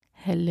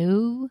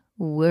Hello,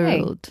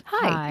 world.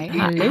 Hi.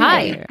 Hello.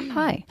 Hi.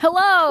 Hi.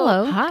 Hello.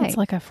 Hello. Hi. It's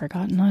like I've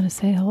forgotten how to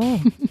say hello.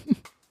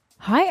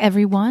 Hi,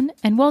 everyone,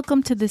 and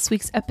welcome to this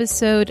week's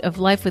episode of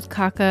Life with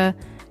Kaka.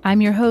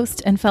 I'm your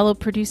host and fellow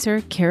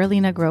producer,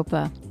 Carolina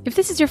Gropa. If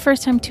this is your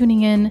first time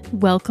tuning in,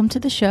 welcome to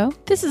the show.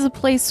 This is a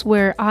place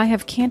where I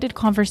have candid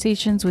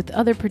conversations with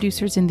other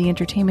producers in the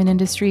entertainment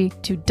industry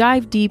to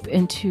dive deep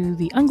into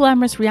the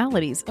unglamorous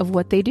realities of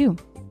what they do.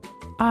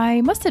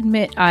 I must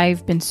admit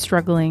I've been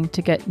struggling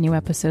to get new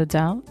episodes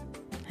out.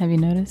 Have you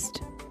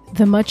noticed?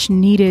 The much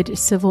needed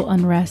civil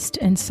unrest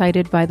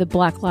incited by the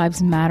Black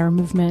Lives Matter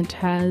movement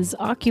has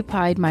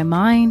occupied my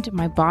mind,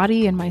 my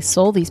body, and my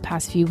soul these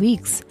past few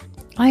weeks.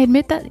 I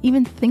admit that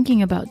even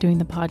thinking about doing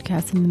the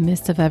podcast in the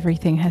midst of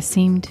everything has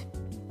seemed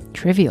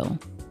trivial.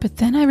 But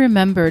then I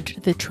remembered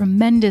the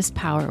tremendous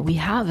power we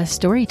have as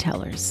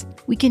storytellers.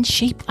 We can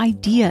shape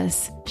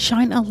ideas,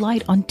 shine a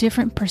light on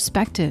different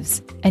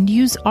perspectives, and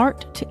use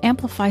art to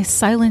amplify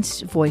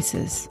silenced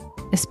voices,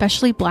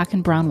 especially Black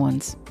and brown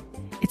ones.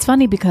 It's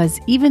funny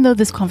because even though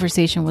this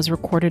conversation was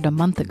recorded a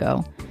month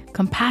ago,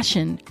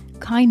 compassion,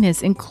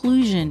 kindness,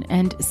 inclusion,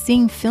 and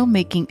seeing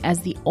filmmaking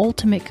as the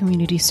ultimate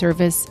community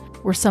service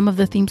were some of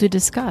the themes we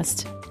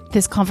discussed.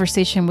 This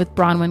conversation with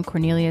Bronwyn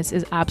Cornelius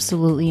is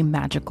absolutely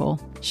magical.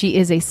 She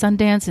is a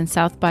Sundance and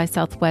South by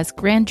Southwest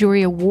Grand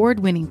Jury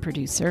Award-winning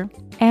producer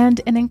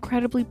and an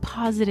incredibly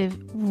positive,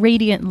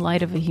 radiant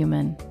light of a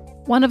human.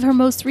 One of her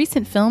most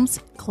recent films,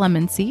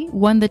 Clemency,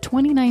 won the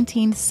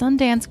 2019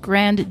 Sundance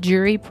Grand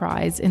Jury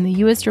Prize in the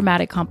U.S.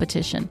 Dramatic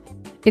Competition.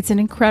 It's an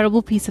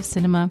incredible piece of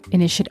cinema,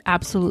 and it should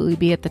absolutely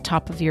be at the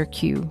top of your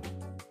queue.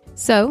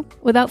 So,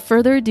 without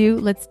further ado,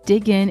 let's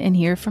dig in and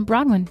hear from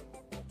Bronwyn.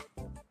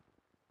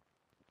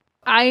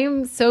 I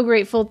am so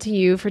grateful to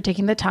you for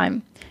taking the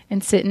time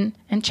and sitting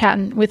and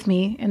chatting with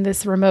me in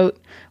this remote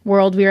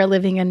world we are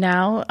living in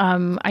now.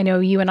 I know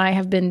you and I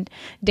have been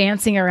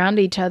dancing around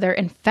each other.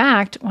 In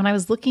fact, when I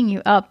was looking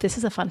you up, this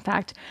is a fun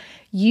fact.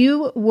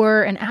 You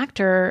were an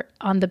actor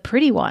on The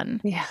Pretty One.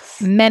 Yes.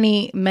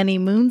 Many, many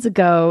moons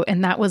ago.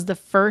 And that was the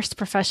first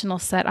professional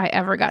set I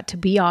ever got to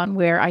be on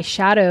where I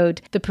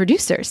shadowed the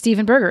producer,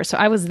 Steven Berger. So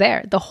I was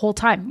there the whole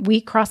time.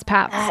 We crossed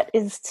paths. That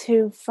is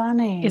too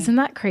funny. Isn't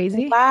that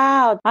crazy?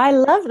 Wow. I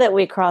love that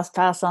we crossed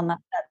paths on that.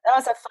 That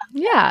was a fun.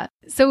 Yeah.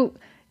 So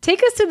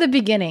take us to the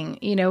beginning.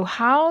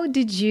 How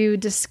did you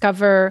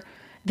discover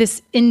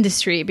this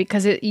industry?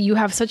 Because you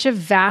have such a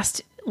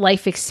vast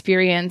life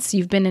experience.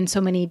 You've been in so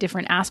many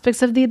different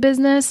aspects of the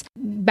business.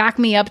 Back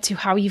me up to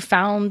how you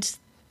found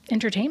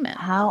entertainment.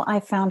 How I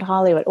found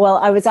Hollywood. Well,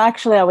 I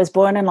was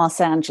born in Los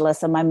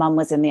Angeles and my mom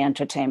was in the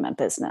entertainment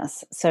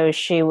business. So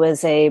she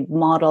was a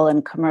model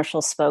and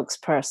commercial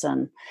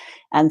spokesperson.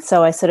 And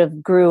so I sort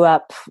of grew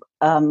up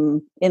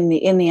in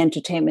the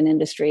entertainment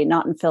industry,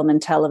 not in film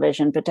and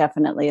television, but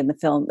definitely in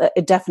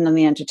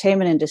the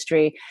entertainment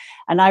industry.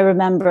 And I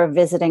remember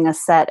visiting a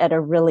set at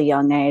a really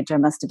young age. I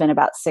must have been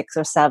about 6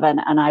 or 7.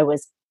 And I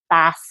was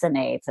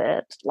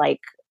fascinated, like,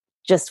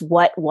 just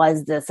what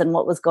was this and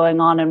what was going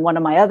on. And one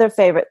of my other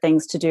favorite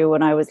things to do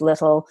when I was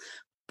little,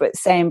 but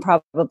same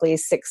probably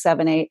 6,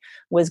 7, 8,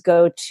 was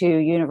go to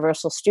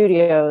Universal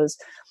Studios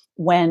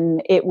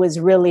when it was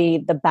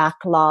really the back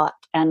lot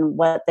and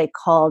what they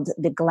called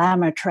the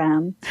glamour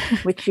tram,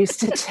 which used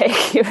to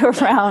take you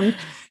around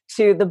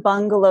to the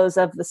bungalows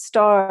of the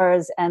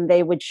stars, and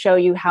they would show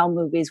you how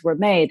movies were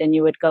made. And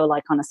you would go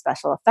like on a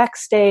special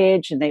effects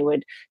stage, and they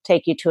would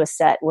take you to a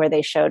set where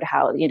they showed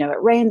how,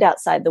 it rained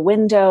outside the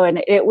window,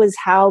 and it was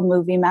how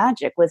movie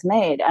magic was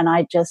made. And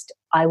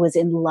I was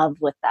in love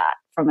with that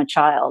from a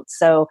child.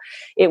 So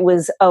it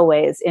was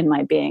always in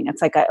my being.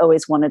 It's like I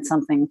always wanted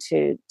something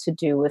to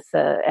do with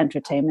the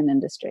entertainment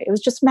industry. It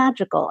was just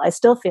magical. I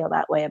still feel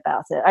that way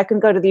about it. I can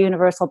go to the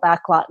Universal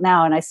backlot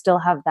now and I still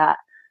have that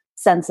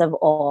sense of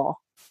awe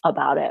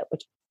about it,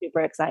 which is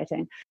super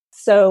exciting.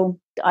 So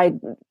I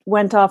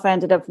went off, I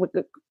ended up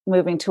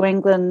moving to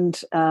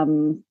England,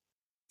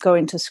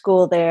 going to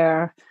school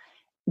there,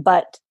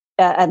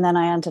 and then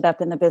I ended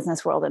up in the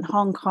business world in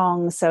Hong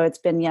Kong. So it's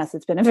been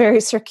a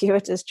very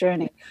circuitous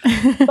journey.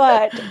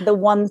 But the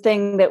one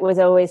thing that was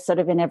always sort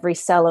of in every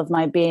cell of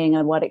my being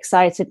and what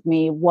excited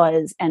me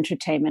was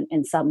entertainment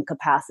in some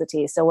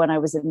capacity. So when I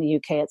was in the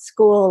UK at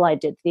school, I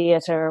did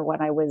theater.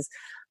 When I was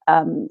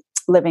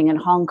living in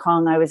Hong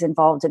Kong, I was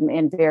involved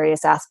in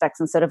various aspects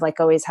and sort of like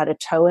always had a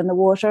toe in the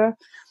water.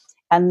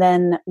 And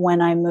then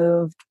when I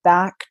moved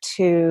back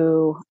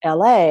to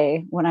LA,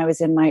 when I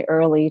was in my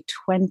early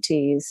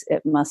 20s,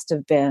 it must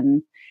have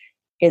been,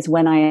 is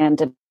when I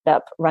ended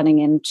up running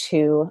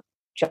into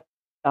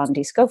John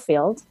D.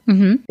 Schofield,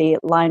 the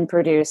line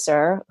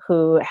producer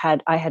who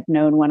I had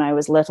known when I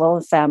was little,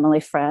 a family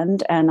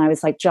friend. And I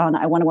was like, John,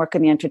 I want to work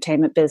in the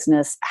entertainment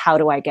business. How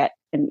do I get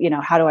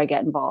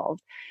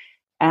involved?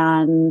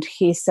 And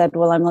he said,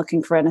 well, I'm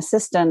looking for an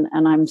assistant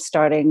and I'm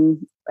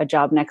starting a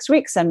job next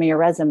week. Send me your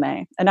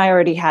resume. And I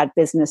already had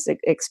business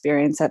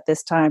experience at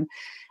this time.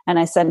 And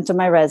I sent him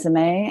my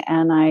resume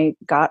and I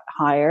got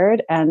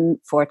hired. And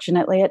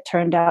fortunately, it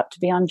turned out to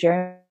be on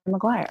Jerry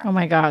Maguire. Oh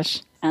my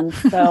gosh. And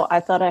so I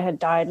thought I had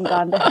died and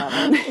gone to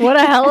heaven. What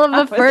a hell of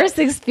a first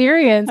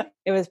experience.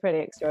 It was pretty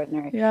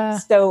extraordinary. Yeah.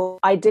 So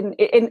I didn't,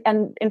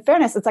 and in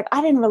fairness, it's like,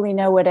 I didn't really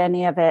know what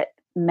any of it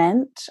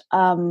meant.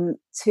 To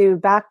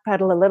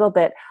backpedal a little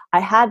bit, I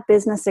had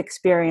business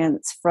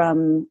experience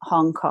from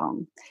Hong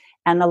Kong.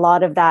 And a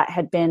lot of that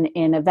had been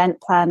in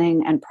event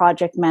planning and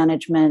project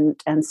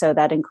management. And so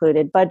that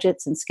included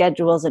budgets and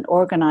schedules and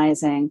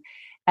organizing.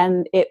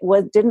 And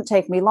didn't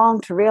take me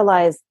long to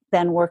realize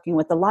then, working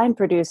with the line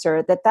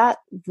producer, that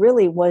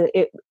really was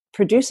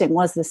producing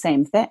was the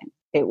same thing.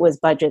 It was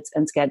budgets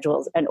and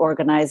schedules and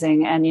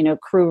organizing, and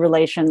crew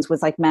relations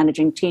was like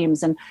managing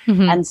teams.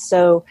 And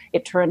so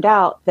it turned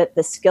out that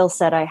the skill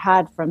set I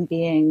had from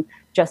being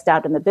just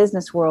out in the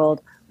business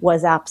world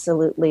was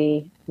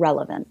absolutely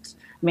relevant.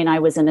 I mean, I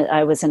was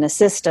an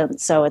assistant,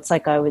 so it's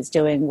like I was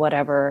doing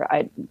whatever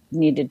I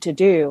needed to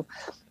do,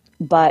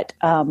 but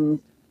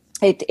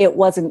it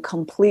wasn't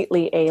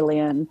completely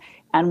alien.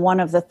 And one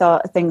of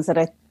the things that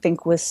I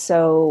think was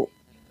so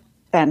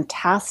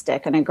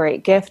fantastic and a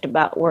great gift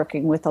about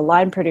working with a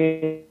line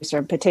producer,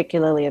 and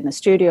particularly in the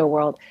studio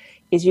world,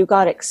 is you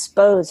got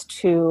exposed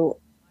to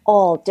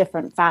all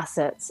different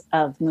facets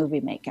of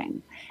movie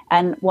making.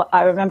 And what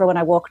I remember when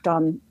I walked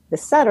on the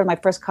set, or my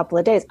first couple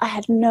of days, I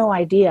had no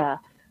idea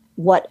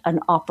what an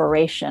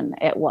operation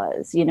it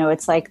was.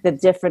 It's like the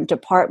different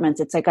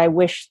departments. It's like, I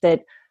wish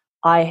that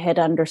I had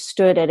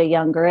understood at a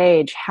younger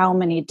age how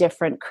many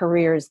different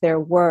careers there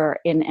were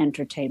in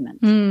entertainment.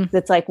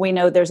 It's like, we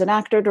know there's an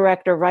actor,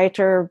 director,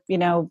 writer,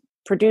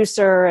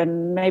 producer,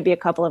 and maybe a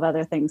couple of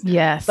other things.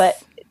 Yes.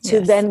 But to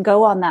then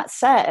go on that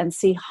set and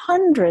see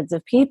hundreds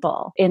of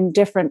people in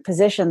different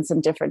positions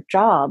and different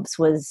jobs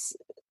was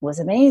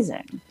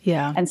amazing.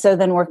 Yeah. And so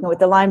then working with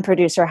the line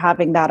producer,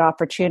 having that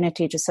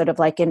opportunity to sort of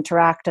like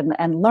interact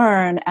and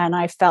learn. And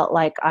I felt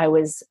like I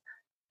was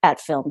at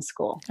film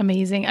school.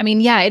 Amazing. I mean,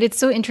 yeah, it's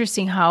so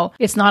interesting how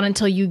it's not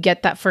until you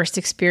get that first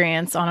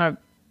experience on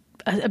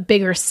a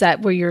bigger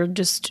set where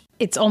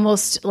it's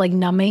almost like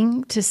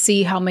numbing to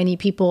see how many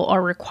people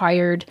are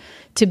required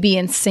to be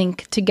in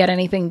sync to get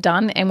anything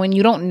done. And when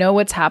you don't know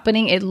what's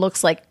happening, it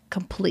looks like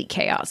complete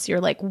chaos. You're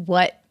like,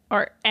 what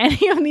are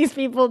any of these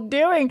people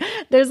doing?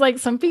 There's like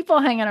some people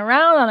hanging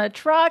around on a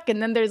truck, and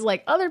then there's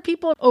like other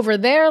people over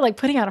there like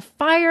putting out a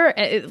fire.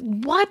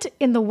 What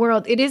in the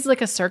world? It is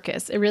like a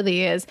circus. It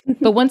really is.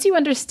 But once you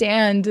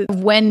understand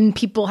when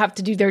people have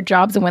to do their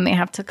jobs and when they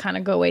have to kind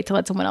of go away to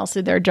let someone else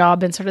do their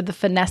job, and sort of the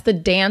finesse, the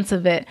dance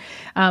of it,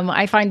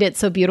 I find it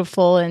so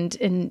beautiful.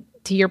 And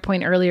to your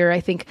point earlier, I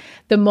think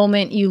the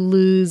moment you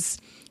lose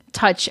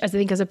touch, as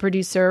a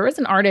producer or as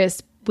an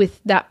artist,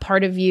 with that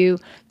part of you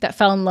that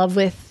fell in love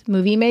with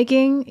movie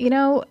making,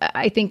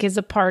 I think is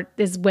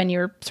when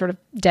you're sort of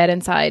dead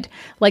inside.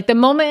 Like the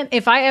moment,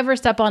 if I ever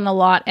step on a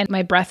lot and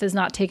my breath is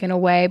not taken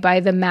away by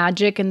the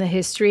magic and the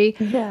history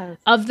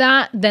of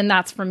that, then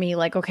that's for me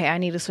like, okay, I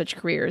need to switch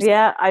careers.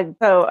 Yeah,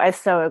 I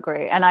so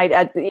agree. And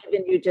I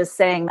even you just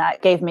saying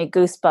that gave me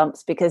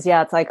goosebumps, because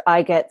it's like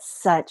I get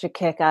such a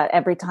kick out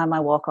every time I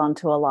walk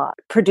onto a lot.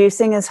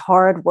 Producing is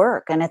hard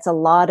work, and it's a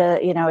lot of,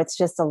 it's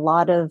just a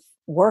lot of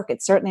work.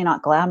 It's certainly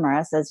not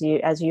glamorous, as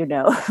you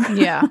know.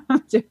 Yeah.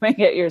 Doing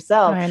it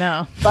yourself. I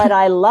know. But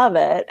I love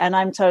it. And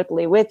I'm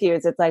totally with you.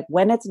 It's like,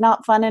 when it's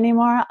not fun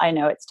anymore, I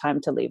know it's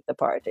time to leave the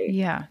party.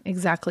 Yeah,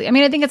 exactly. I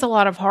mean, I think it's a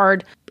lot of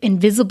hard,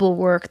 invisible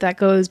work that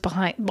goes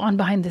behind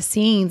the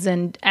scenes.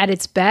 And at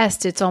its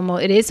best, it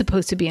is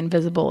supposed to be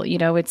invisible.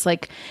 It's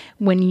like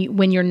when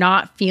you're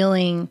not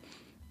feeling,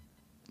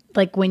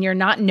 like when you're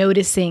not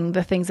noticing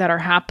the things that are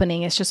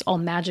happening, it's just all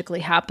magically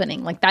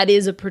happening. Like that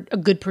is a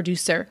good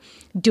producer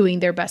doing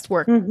their best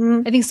work.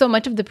 I think so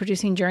much of the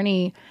producing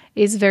journey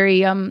is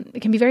very,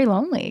 it can be very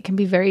lonely. It can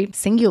be very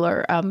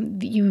singular.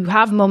 You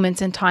have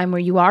moments in time where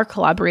you are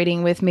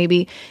collaborating with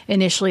maybe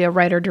initially a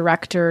writer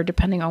director,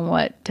 depending on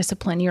what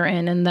discipline you're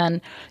in. And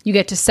then you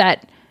get to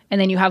set,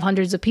 and then you have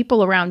hundreds of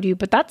people around you,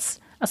 but that's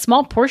a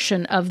small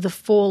portion of the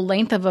full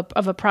length of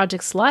a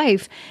project's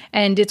life.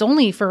 And it's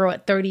only for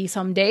 30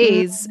 some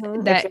days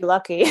that if you're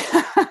lucky,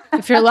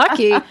 if you're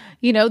lucky,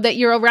 that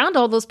you're around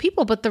all those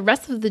people, but the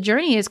rest of the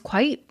journey is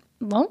quite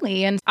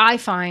lonely. And I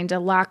find a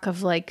lack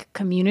of like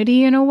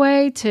community in a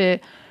way to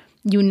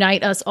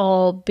unite us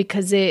all,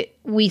 because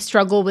we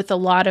struggle with a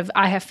lot of,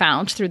 I have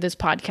found through this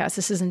podcast,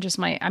 this isn't just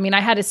I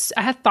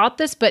had thought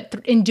this, but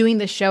in doing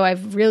this show,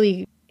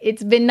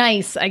 it's been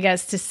nice, I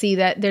guess, to see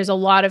that there's a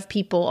lot of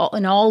people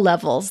in all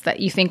levels that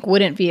you think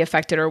wouldn't be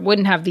affected or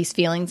wouldn't have these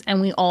feelings.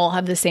 And we all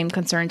have the same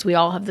concerns. We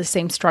all have the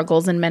same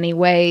struggles in many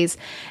ways.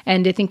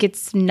 And I think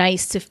it's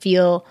nice to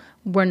feel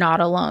we're not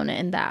alone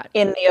in that.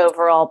 In the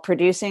overall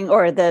producing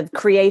or the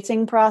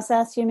creating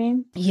process, you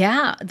mean?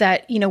 Yeah.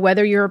 That,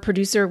 whether you're a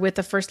producer with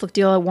a first look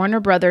deal at Warner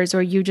Brothers,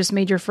 or you just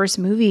made your first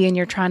movie and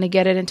you're trying to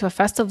get it into a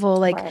festival,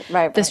 like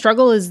the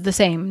struggle is the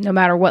same, no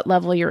matter what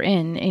level you're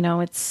in,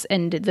 and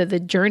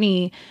the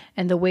journey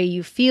and the way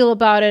you feel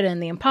about it,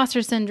 and the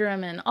imposter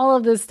syndrome and all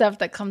of this stuff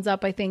that comes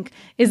up, I think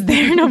is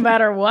there no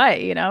matter what,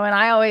 and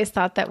I always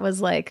thought that was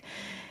like,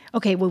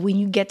 okay, well, when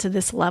you get to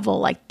this level,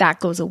 like that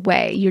goes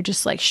away. You're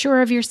just like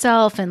sure of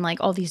yourself and like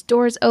all these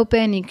doors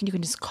open. You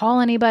can just call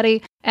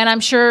anybody. And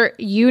I'm sure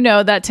you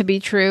know that to be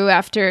true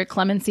after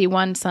Clemency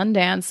won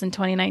Sundance in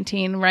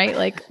 2019, right?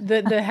 Like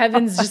the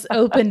heavens just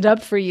opened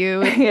up for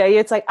you. Yeah,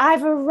 it's like,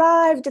 I've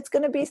arrived. It's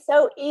going to be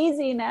so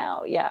easy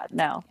now. Yeah,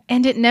 no.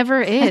 And it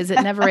never is.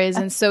 It never is.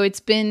 And so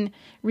it's been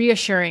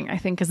reassuring, I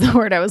think is the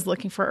word I was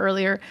looking for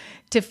earlier,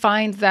 to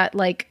find that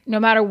like no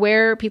matter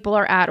where people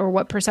are at or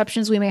what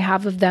perceptions we may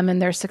have of them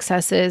and their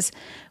successes,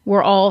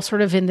 we're all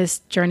sort of in this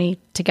journey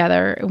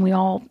together, and we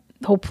all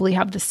hopefully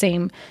have the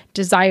same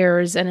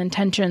desires and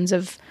intentions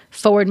of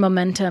forward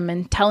momentum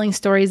and telling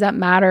stories that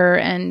matter,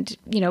 and,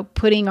 you know,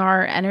 putting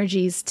our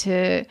energies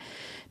to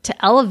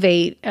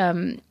elevate,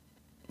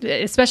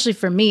 especially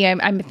for me,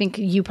 I think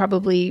you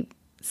probably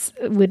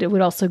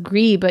would also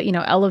agree, but, you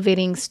know,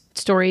 elevating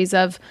stories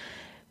of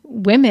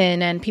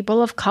women and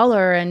people of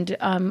color and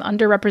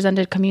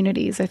underrepresented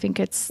communities. I think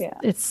it's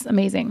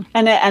amazing.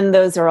 And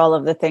those are all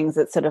of the things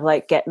that sort of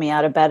like get me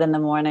out of bed in the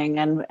morning,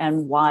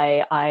 and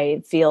why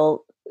I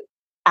feel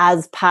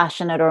as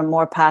passionate or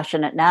more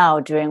passionate now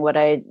doing what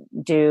I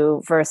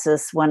do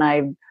versus when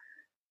I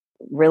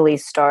really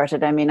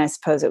started. I mean, I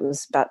suppose it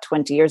was about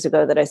 20 years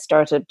ago that I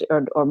started,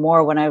 or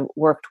more, when I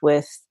worked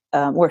with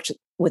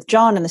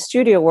John in the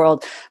studio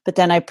world. But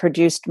then I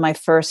produced my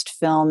first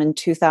film in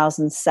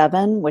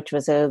 2007, which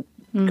was a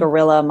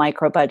guerrilla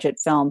micro budget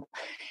film,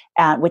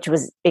 which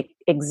was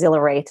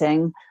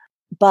exhilarating.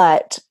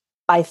 But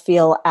I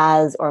feel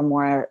as or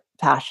more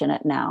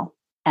passionate now.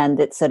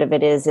 And it's sort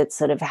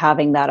of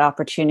having that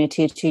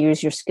opportunity to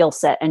use your skill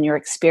set and your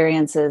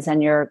experiences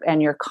and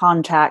your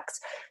contacts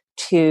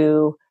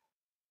to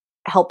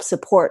help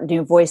support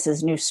new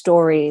voices, new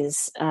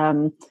stories,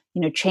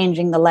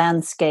 changing the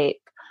landscape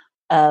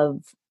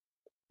of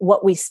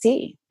what we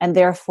see, and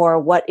therefore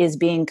what is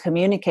being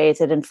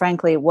communicated, and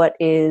frankly, what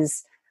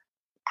is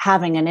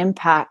having an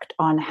impact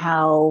on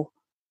how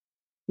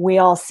we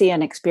all see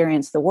and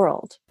experience the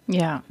world.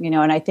 Yeah.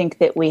 And I think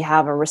that we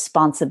have a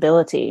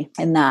responsibility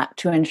in that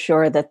to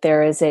ensure that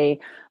there is a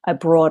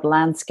broad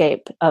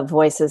landscape of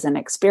voices and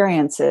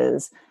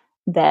experiences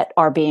that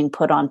are being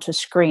put onto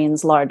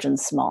screens, large and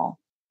small.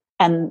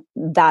 And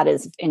that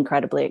is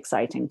incredibly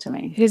exciting to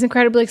me. It is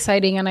incredibly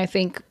exciting. And I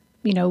think,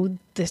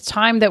 this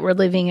time that we're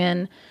living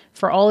in,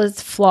 for all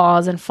its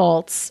flaws and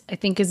faults, I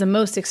think is the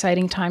most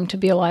exciting time to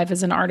be alive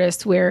as an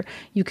artist, where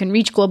you can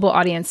reach global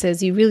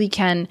audiences. You really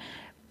can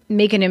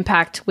make an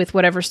impact with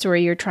whatever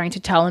story you're trying to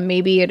tell. And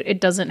maybe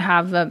it doesn't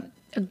have a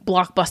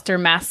blockbuster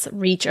mass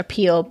reach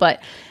appeal, but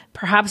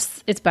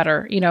perhaps it's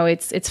better.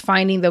 It's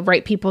finding the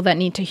right people that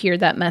need to hear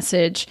that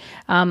message.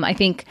 I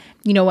think,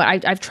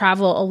 I've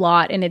traveled a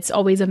lot, and it's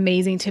always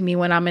amazing to me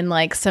when I'm in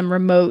like some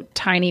remote,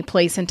 tiny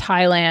place in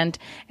Thailand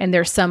and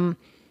there's some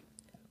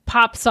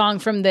pop song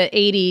from the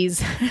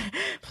 80s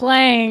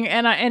playing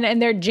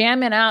and they're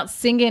jamming out,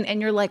 singing,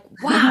 and you're like,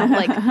 wow,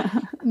 like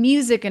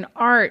music and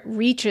art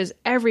reaches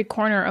every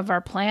corner of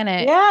our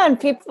planet. Yeah, and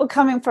people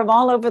coming from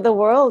all over the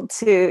world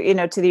to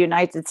the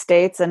United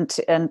States and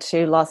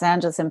to Los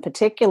Angeles in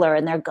particular,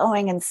 and they're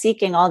going and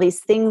seeking all these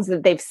things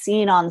that they've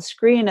seen on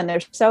screen, and they're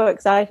so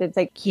excited. It's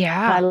like,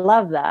 yeah, I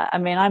love that. I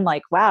mean, I'm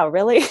like, wow,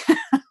 really?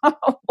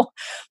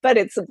 But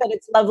it's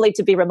lovely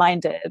to be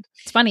reminded.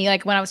 It's funny,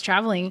 like when I was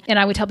traveling and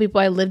I would tell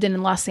people I lived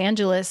in Los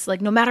Angeles,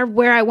 like no matter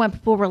where I went,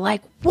 people were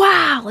like,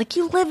 wow, like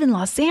you live in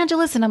Los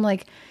Angeles? And I'm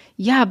like,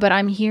 yeah, but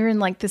I'm here in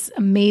like this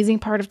amazing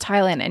part of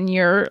Thailand, and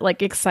you're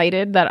like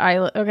excited that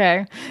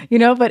okay,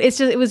 but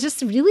it was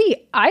just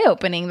really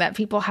eye-opening that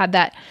people had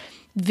that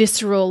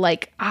visceral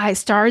like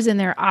stars in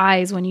their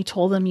eyes when you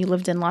told them you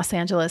lived in Los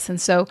Angeles.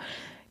 And so,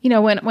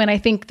 when I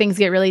think things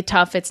get really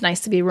tough, it's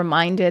nice to be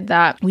reminded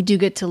that we do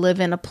get to live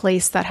in a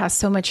place that has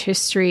so much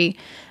history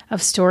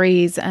of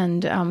stories,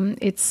 and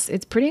it's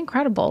pretty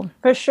incredible.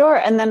 For sure.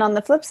 And then on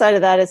the flip side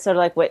of that is sort of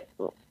like what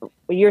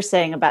you're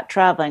saying about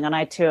traveling. And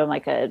I too am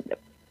like a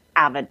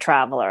avid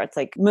traveler. It's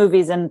like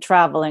movies and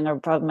traveling are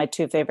probably my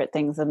two favorite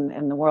things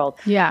in the world.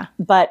 Yeah.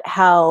 But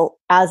how,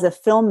 as a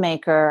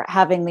filmmaker,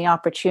 having the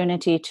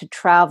opportunity to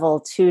travel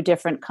to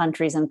different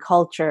countries and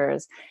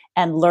cultures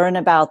and learn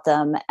about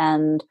them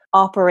and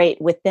operate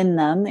within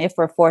them, if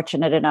we're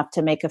fortunate enough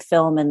to make a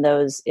film in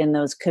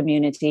those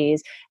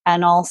communities,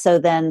 and also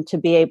then to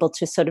be able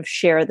to sort of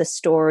share the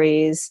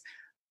stories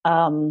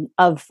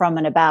of, from,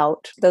 and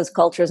about those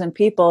cultures and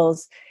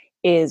peoples,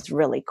 is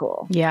really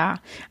cool. Yeah.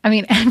 I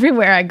mean,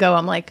 everywhere I go,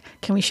 I'm like,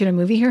 can we shoot a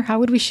movie here? How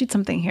would we shoot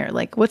something here?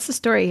 Like, what's the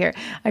story here?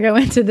 I go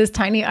into this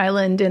tiny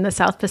island in the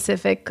South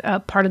Pacific,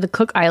 part of the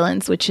Cook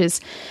Islands, which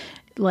is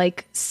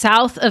like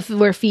south of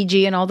where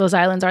Fiji and all those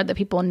islands are that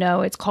people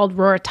know. It's called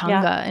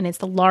Rarotonga, and it's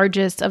the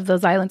largest of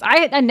those islands.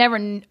 I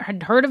never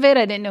had heard of it.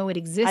 I didn't know it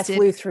existed. I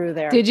flew through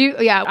there. Did you?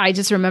 Yeah. I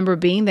just remember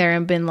being there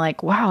and been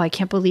like, wow, I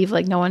can't believe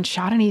like no one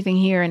shot anything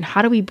here. And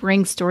how do we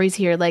bring stories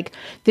here? Like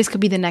this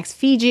could be the next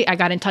Fiji. I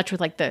got in touch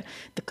with like the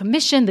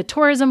commission, the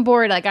tourism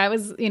board. Like I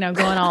was, going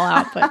all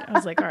out, but I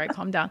was like, all right,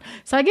 calm down.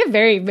 So I get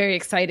very, very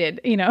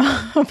excited,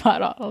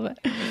 about all of it.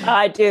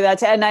 I do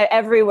that. And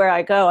everywhere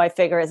I go, I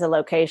figure as a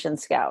location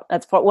scout.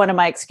 That's one of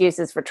my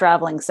excuses for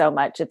traveling so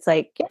much. It's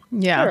like,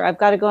 sure, I've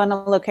got to go on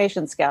a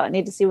location scout. I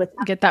need to see what.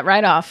 Get that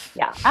right off.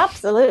 Yeah,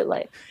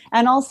 absolutely.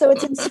 And also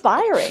it's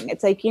inspiring.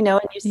 It's like, and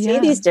you see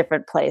these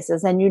different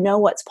places and you know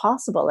what's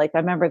possible. Like I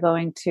remember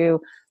going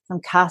to some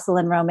castle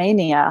in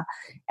Romania,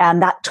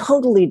 and that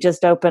totally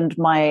just opened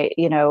my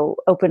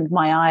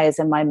eyes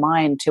and my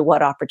mind to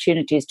what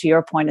opportunities, to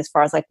your point, as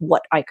far as like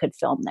what I could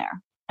film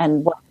there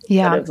and what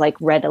sort of like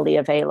readily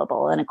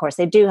available. And of course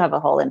they do have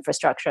a whole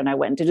infrastructure, and I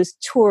went to just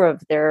tour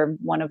of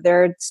one of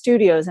their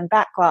studios and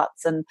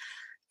backlots, and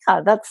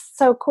that's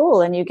so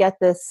cool. And you get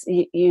this,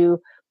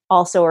 you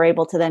also are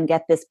able to then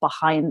get this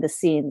behind the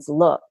scenes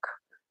look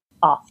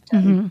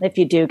often if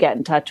you do get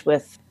in touch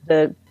with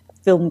the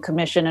Film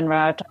Commission in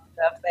Rotterdam,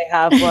 if they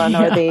have one,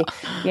 or the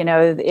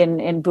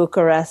in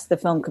Bucharest, the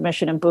Film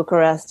Commission in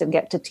Bucharest, and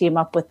get to team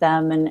up with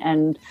them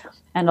and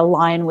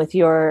align with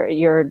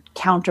your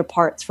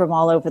counterparts from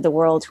all over the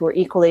world who are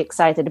equally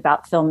excited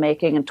about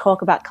filmmaking and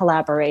talk about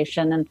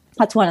collaboration. And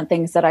that's one of the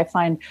things that I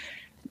find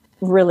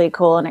really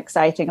cool and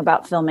exciting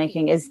about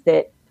filmmaking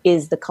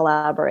is the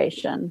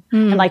collaboration.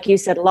 And like you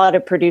said, a lot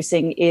of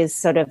producing is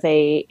sort of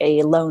a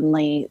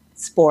lonely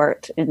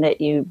sport in that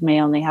you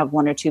may only have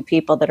one or two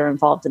people that are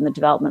involved in the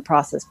development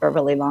process for a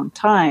really long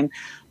time.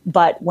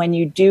 But when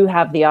you do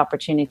have the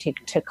opportunity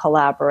to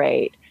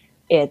collaborate,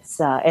 it's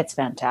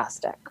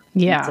fantastic.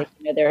 Yeah. It's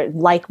like, they're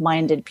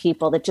like-minded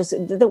people that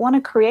want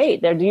to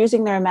create. They're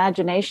using their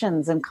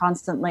imaginations and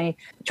constantly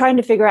trying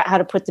to figure out how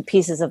to put the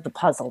pieces of the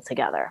puzzle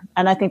together.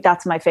 And I think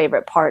that's my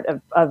favorite part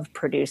of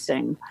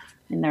producing.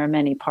 And there are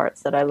many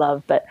parts that I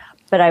love, but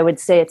I would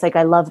say it's like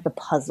I love the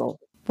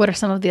puzzle. What are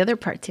some of the other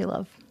parts you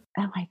love?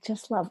 Oh, I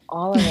just love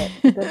all of it.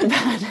 The good, the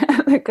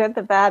bad, the good,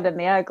 the bad, and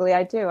the ugly.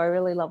 I do. I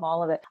really love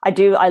all of it. I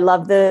do. I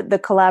love the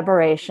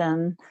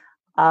collaboration.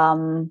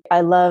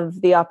 I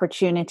love the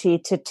opportunity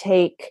to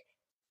take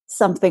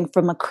something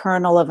from a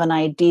kernel of an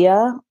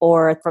idea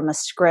or from a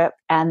script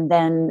and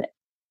then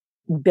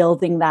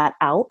building that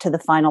out to the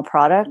final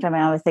product. I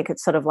mean, I would think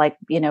it's sort of like,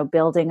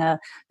 building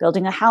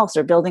a house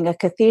or building a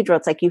cathedral.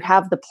 It's like you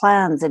have the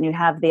plans and you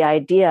have the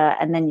idea,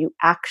 and then you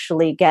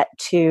actually get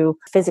to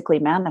physically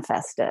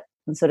manifest it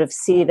and sort of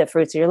see the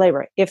fruits of your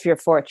labor. If you're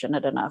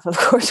fortunate enough, of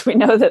course, we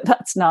know that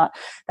that's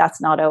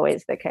not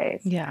always the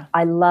case. Yeah.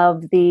 I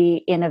love the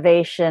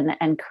innovation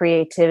and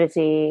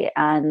creativity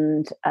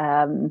and,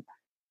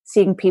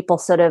 seeing people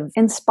sort of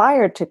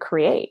inspired to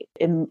create.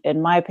 In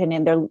my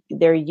opinion,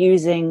 they're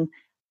using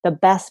the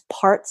best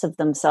parts of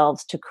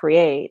themselves to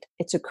create.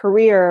 It's a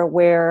career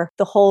where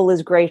the whole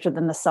is greater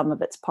than the sum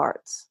of its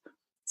parts.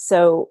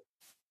 So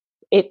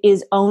it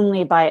is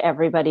only by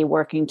everybody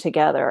working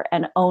together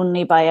and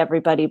only by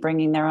everybody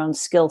bringing their own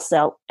skill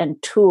set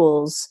and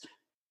tools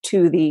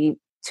to the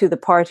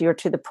party or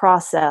to the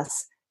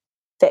process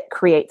that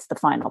creates the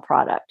final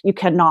product. You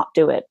cannot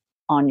do it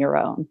on your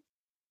own.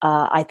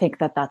 I think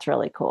that's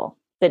really cool.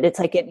 That it's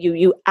like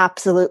you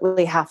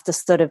absolutely have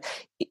to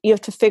you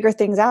have to figure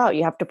things out.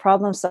 You have to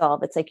problem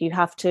solve. It's like you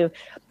have to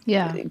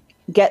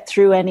get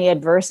through any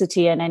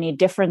adversity and any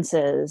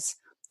differences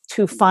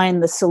to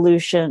find the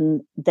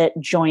solution that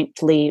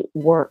jointly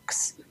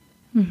works.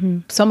 Mm-hmm.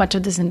 So much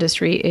of this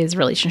industry is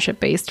relationship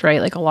based, right?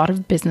 Like a lot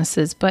of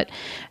businesses, but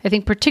I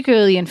think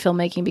particularly in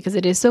filmmaking, because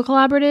it is so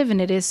collaborative and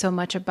it is so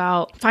much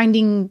about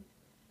finding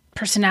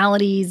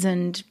personalities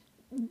and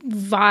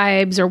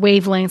vibes or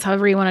wavelengths,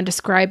 however you want to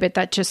describe it,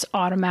 that just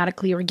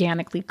automatically,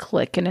 organically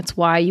click. And it's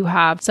why you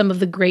have some of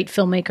the great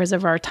filmmakers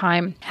of our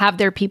time have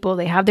their people,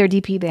 they have their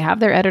DP, they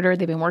have their editor,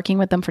 they've been working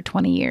with them for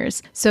 20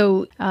 years.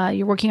 So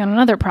you're working on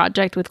another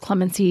project with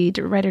Clemency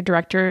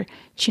writer-director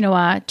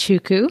Chinua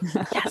Chuku.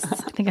 Yes,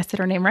 I think I said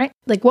her name right.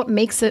 Like, what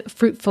makes it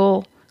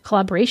fruitful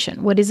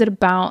collaboration? What is it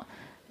about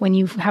when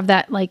you have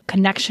that like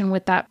connection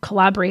with that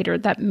collaborator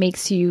that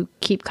makes you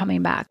keep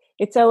coming back?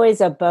 It's always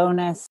a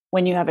bonus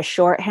when you have a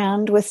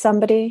shorthand with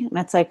somebody. And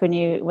that's like when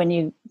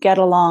you get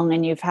along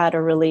and you've had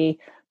a really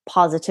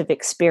positive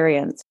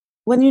experience.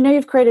 When you know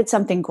you've created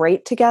something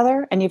great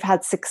together and you've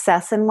had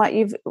success in what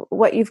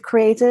you've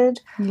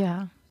created.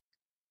 Yeah.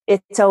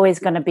 It's always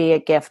going to be a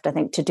gift, I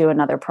think, to do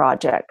another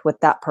project with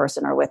that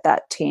person or with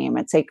that team.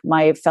 It's like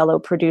my fellow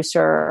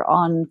producer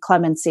on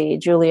Clemency,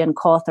 Julian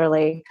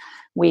Cawthorley.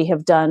 We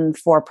have done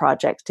 4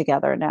 projects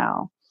together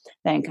now.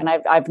 And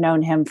I've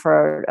known him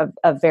for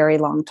a very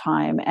long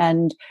time.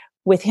 And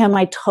with him,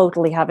 I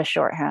totally have a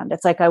shorthand.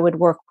 It's like I would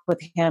work with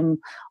him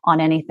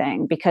on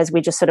anything because we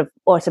just sort of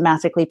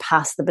automatically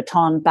pass the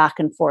baton back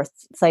and forth.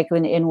 It's like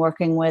in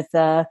working with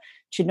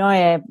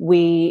Chinua,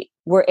 we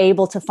were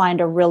able to find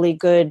a really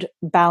good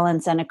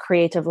balance and a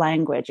creative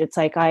language. It's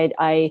like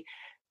I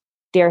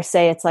dare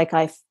say it's like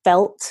I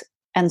felt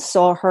and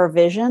saw her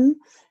vision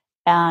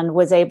and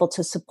was able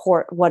to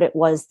support what it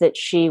was that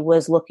she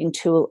was looking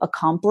to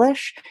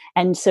accomplish.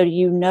 And so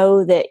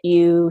that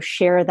you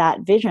share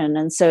that vision.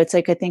 And so it's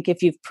like, I think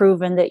if you've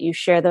proven that you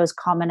share those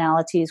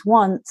commonalities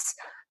once,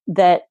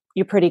 that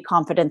you're pretty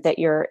confident that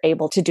you're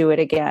able to do it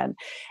again.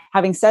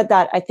 Having said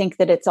that, I think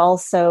that it's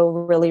also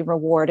really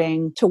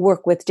rewarding to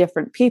work with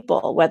different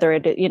people, whether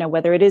it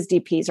is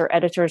DPs or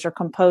editors or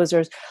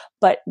composers.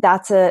 But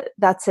that's a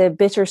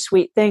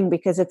bittersweet thing,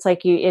 because it's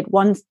like in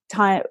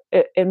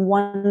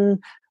one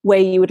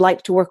way you would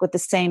like to work with the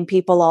same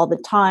people all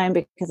the time,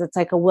 because it's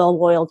like a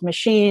well-oiled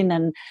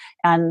machine,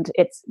 and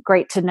it's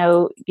great to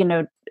know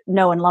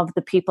and love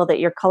the people that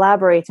you're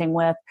collaborating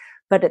with.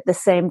 But at the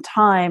same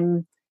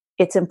time,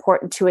 it's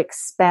important to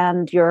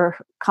expand your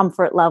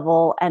comfort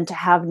level and to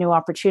have new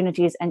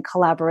opportunities and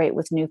collaborate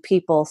with new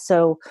people.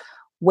 So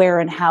where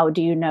and how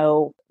do you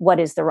know what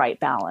is the right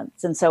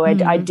balance? And so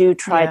I do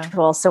try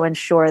to also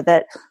ensure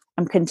that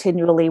I'm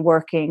continually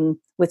working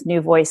with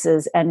new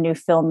voices and new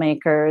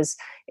filmmakers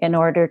in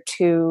order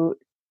to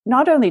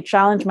not only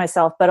challenge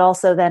myself, but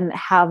also then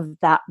have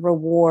that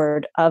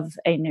reward of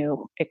a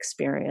new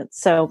experience.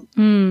 So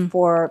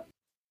for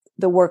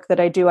the work that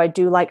I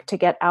do like to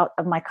get out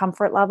of my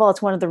comfort level.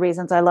 It's one of the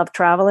reasons I love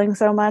traveling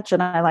so much.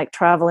 And I like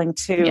traveling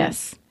to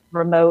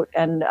remote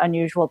and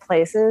unusual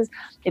places,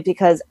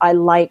 because I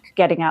like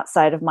getting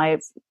outside of my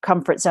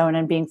comfort zone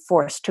and being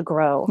forced to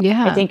grow.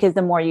 Yeah. I think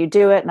the more you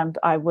do it, and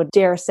I would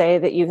dare say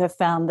that you have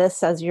found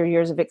this as your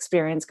years of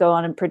experience go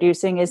on in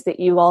producing, is that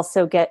you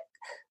also get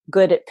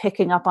good at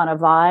picking up on a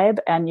vibe,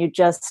 and you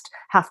just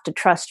have to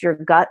trust your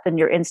gut and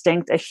your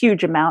instinct a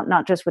huge amount,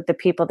 not just with the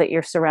people that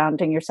you're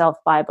surrounding yourself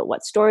by, but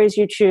what stories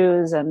you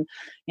choose, and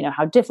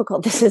how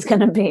difficult this is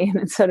going to be,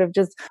 and sort of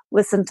just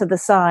listen to the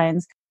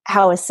signs.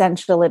 How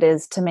essential it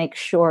is to make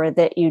sure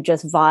that you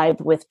just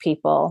vibe with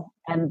people,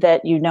 and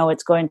that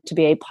it's going to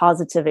be a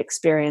positive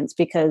experience,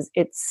 because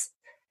it's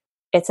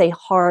a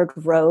hard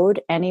road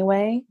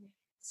anyway.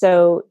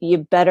 So you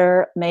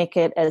better make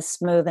it as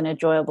smooth and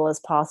enjoyable as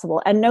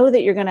possible, and know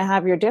that you're going to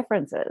have your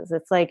differences.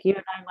 It's like you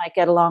and I might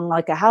get along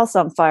like a house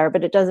on fire,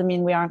 but it doesn't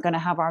mean we aren't going to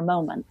have our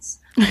moments.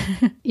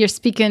 You're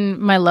speaking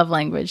my love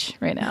language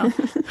right now.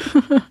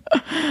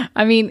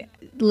 I mean,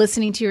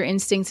 listening to your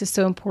instincts is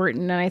so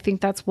important. And I think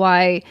that's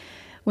why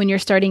when you're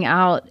starting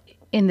out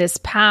in this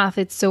path,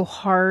 it's so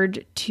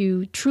hard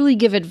to truly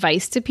give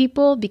advice to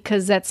people,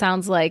 because that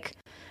sounds like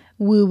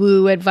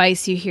woo-woo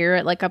advice you hear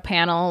at like a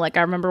panel. Like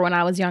I remember when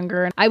I was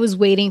younger and I was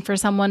waiting for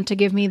someone to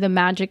give me the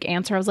magic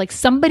answer. I was like,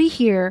 somebody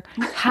here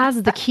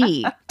has the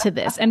key to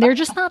this and they're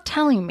just not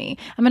telling me.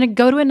 I'm going to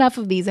go to enough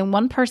of these and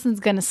one person's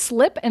going to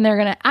slip and they're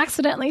going to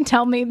accidentally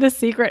tell me the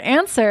secret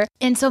answer.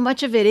 And so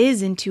much of it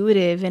is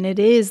intuitive, and it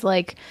is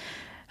like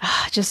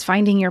just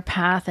finding your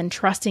path and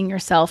trusting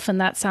yourself.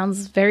 And that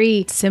sounds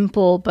very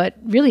simple, but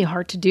really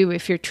hard to do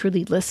if you're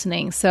truly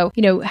listening. So,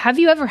 have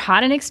you ever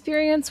had an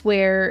experience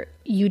where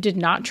you did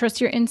not trust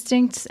your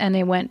instincts and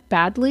it went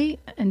badly?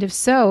 And if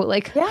so,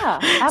 yeah,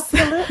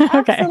 absolutely.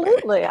 Okay.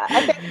 Absolutely.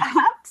 I think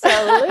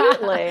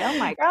absolutely. Oh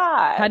my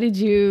God. How did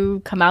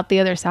you come out the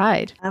other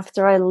side?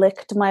 After I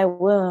licked my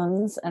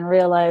wounds and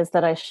realized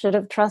that I should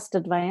have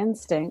trusted my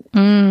instinct.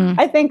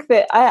 I think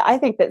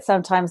that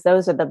sometimes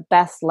those are the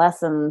best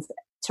lessons,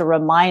 to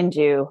remind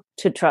you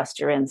to trust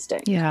your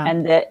instinct. Yeah.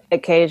 And that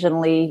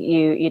occasionally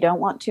you don't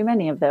want too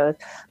many of those,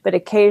 but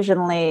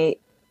occasionally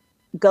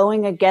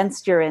going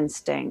against your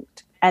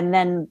instinct and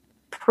then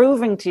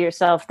proving to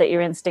yourself that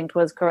your instinct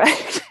was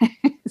correct.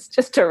 It's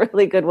just a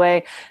really good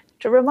way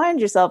to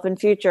remind yourself in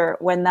future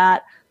when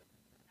that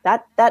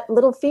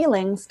little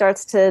feeling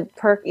starts to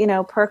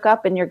perk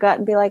up in your gut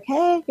and be like,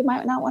 hey, you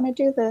might not want to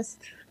do this.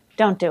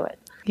 Don't do it.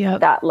 Yeah.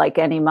 That, like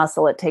any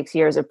muscle, it takes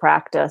years of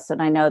practice.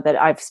 And I know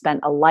that I've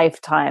spent a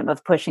lifetime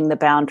of pushing the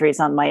boundaries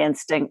on my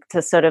instinct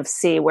to sort of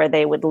see where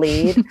they would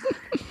lead.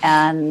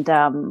 And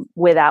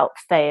without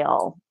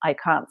fail, I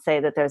can't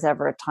say that there's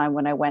ever a time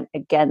when I went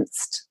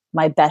against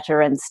my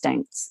better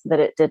instincts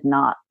that it did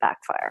not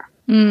backfire.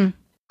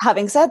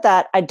 Having said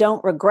that, I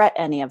don't regret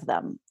any of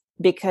them,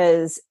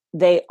 because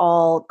they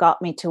all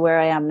got me to where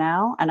I am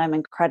now. And I'm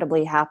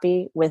incredibly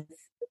happy with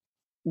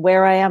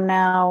where I am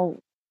now,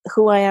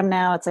 who I am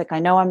now. It's like, I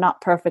know I'm not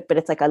perfect, but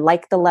it's like, I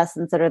like the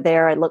lessons that are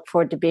there. I look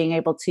forward to being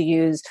able to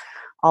use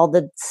all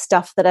the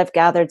stuff that I've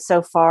gathered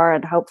so far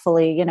and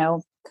hopefully,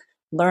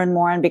 learn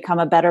more and become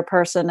a better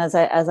person as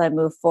I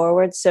move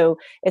forward. So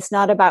it's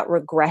not about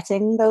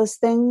regretting those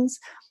things,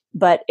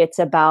 but it's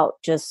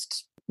about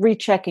just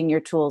rechecking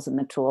your tools in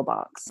the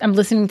toolbox. I'm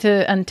listening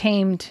to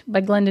Untamed by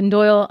Glennon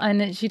Doyle,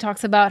 and she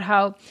talks about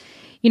how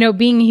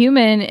being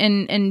human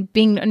and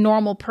being a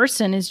normal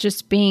person is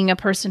just being a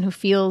person who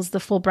feels the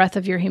full breadth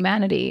of your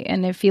humanity.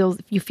 And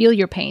you feel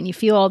your pain, you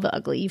feel all the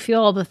ugly, you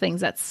feel all the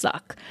things that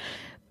suck.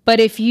 But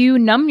if you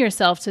numb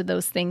yourself to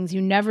those things,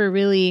 it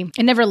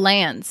never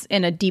lands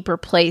in a deeper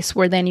place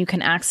where then you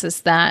can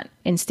access that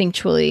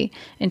instinctually,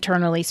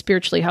 internally,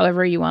 spiritually,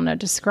 however you want to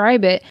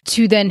describe it,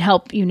 to then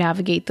help you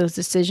navigate those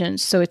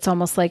decisions. So it's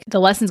almost like the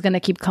lesson's going to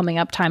keep coming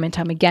up time and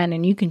time again,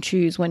 and you can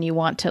choose when you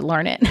want to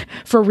learn it,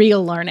 for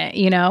real learn it,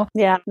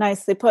 Yeah,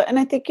 nicely put. And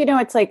I think,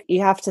 it's like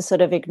you have to sort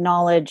of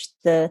acknowledge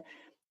the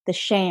the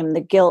shame,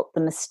 the guilt,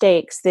 the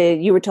mistakes,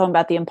 you were talking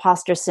about the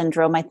imposter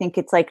syndrome. I think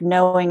it's like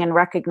knowing and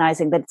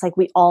recognizing that it's like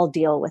we all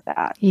deal with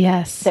that.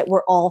 Yes. That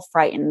we're all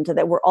frightened,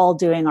 that we're all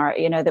doing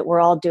that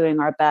we're all doing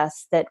our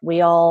best, that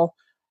we all,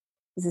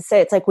 as I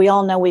say, it's like we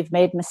all know we've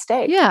made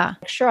mistakes. Yeah.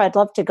 Sure, I'd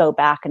love to go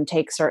back and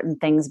take certain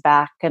things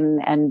back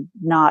and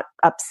not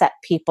upset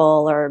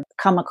people or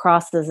come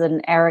across as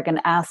an arrogant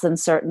ass in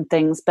certain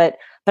things, but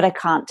I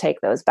can't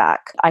take those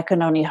back. I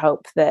can only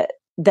hope that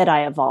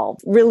I evolve,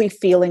 really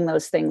feeling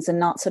those things and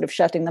not sort of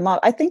shutting them off.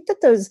 I think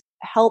that those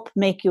help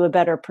make you a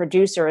better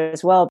producer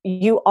as well.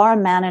 You are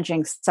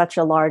managing such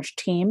a large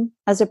team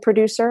as a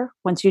producer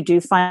once you do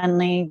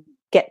finally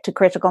get to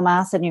critical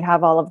mass and you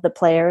have all of the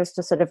players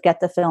to sort of get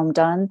the film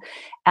done,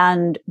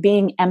 and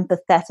being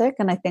empathetic.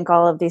 And I think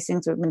all of these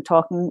things we've been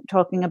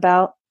talking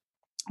about,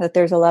 that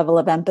there's a level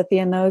of empathy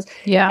in those,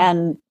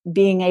 and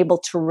being able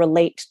to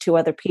relate to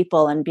other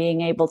people and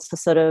being able to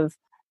sort of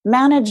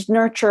manage,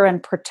 nurture,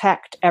 and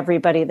protect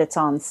everybody that's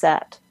on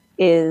set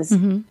is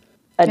an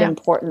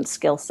important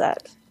skill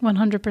set.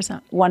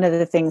 100%. One of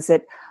the things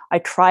that I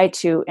try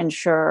to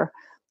ensure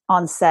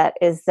on set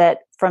is that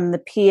from the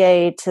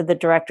PA to the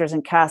directors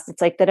and cast,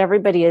 it's like that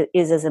everybody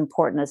is as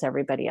important as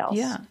everybody else.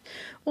 Yeah.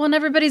 Well, and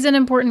everybody's an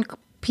important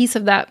piece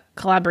of that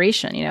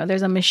collaboration. You know,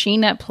 there's a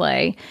machine at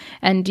play.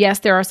 And yes,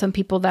 there are some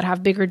people that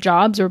have bigger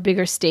jobs or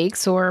bigger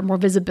stakes or more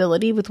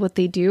visibility with what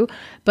they do,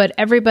 but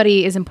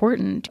everybody is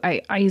important.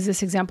 I use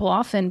this example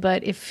often,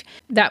 but if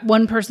that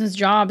one person's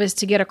job is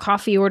to get a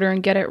coffee order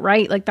and get it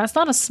right, like that's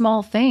not a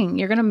small thing.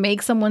 You're going to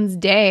make someone's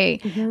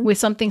day with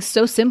something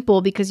so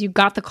simple because you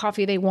got the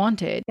coffee they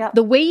wanted. Yeah.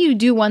 The way you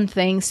do one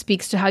thing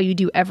speaks to how you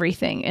do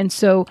everything. And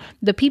so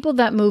the people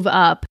that move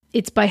up,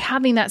 it's by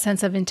having that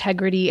sense of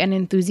integrity and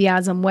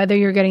enthusiasm, whether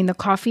you're getting the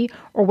coffee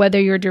or whether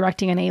you're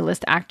directing an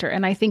A-list actor.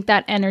 And I think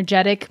that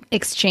energetic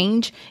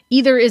exchange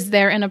either is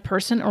there in a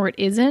person or it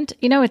isn't.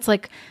 You know, it's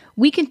like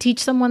we can teach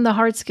someone the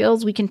hard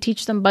skills. We can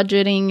teach them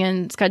budgeting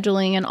and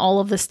scheduling and all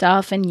of the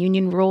stuff and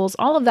union rules.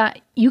 All of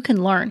that you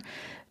can learn.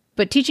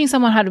 But teaching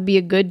someone how to be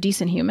a good,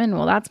 decent human,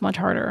 well, that's much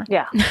harder.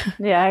 Yeah.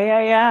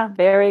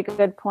 Very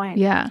good point.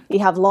 Yeah. You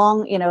have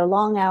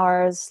long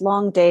hours,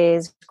 long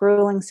days,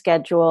 grueling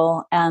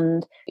schedule.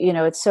 And,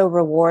 it's so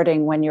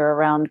rewarding when you're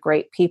around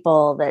great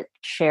people that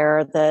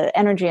share the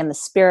energy and the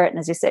spirit. And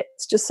as you say,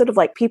 it's just sort of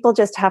like people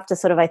just have to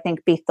sort of, I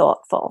think, be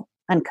thoughtful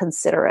and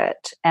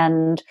considerate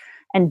and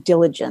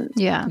diligent.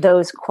 Yeah.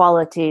 Those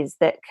qualities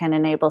that can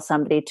enable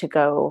somebody to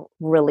go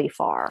really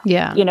far.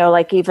 Yeah.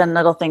 Like even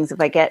little things, if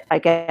I get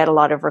a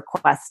lot of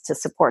requests to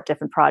support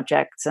different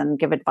projects and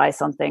give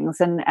advice on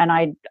things. And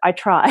I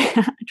try,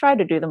 I try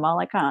to do them all.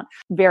 I can't.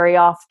 Very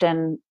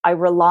often I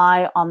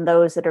rely on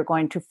those that are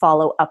going to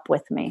follow up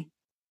with me.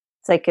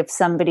 It's like if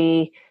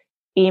somebody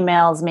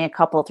emails me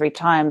 2-3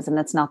 times, and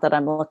it's not that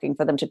I'm looking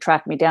for them to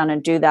track me down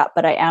and do that,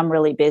 but I am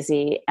really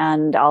busy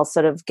and I'll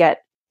sort of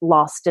get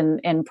lost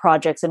in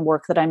projects and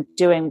work that I'm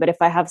doing. But if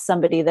I have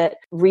somebody that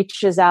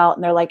reaches out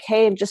and they're like,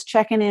 hey, I'm just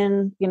checking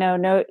in,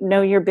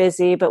 know you're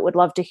busy, but would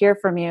love to hear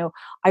from you.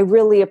 I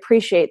really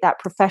appreciate that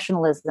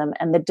professionalism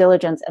and the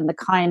diligence and the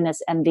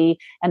kindness and the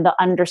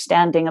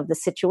understanding of the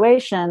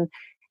situation.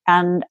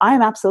 And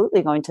I'm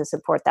absolutely going to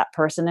support that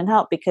person and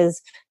help,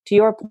 because to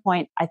your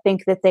point, I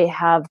think that they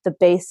have the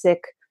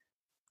basic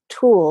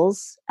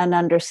tools and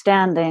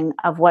understanding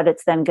of what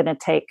it's then going to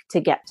take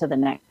to get to the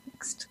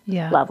next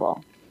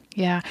level.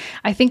 Yeah.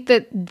 I think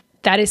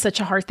that is such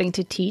a hard thing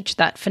to teach,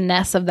 that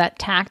finesse of that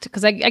tact.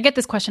 Because I get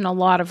this question a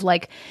lot of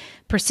like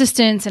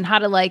persistence and how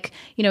to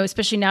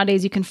especially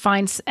nowadays you can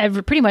find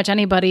pretty much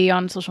anybody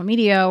on social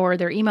media or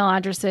their email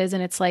addresses.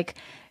 And it's like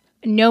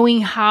knowing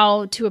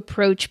how to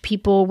approach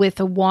people with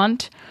a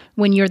want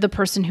when you're the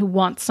person who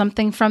wants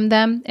something from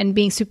them, and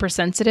being super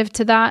sensitive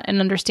to that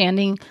and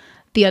understanding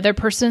the other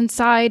person's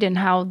side and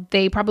how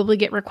they probably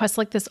get requests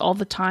like this all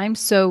the time.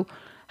 So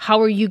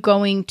how are you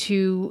going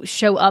to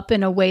show up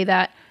in a way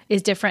that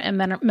is different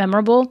and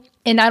memorable?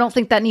 And I don't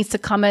think that needs to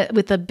come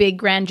with a big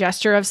grand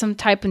gesture of some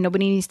type, and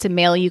nobody needs to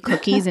mail you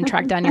cookies and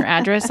track down your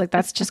address. Like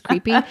that's just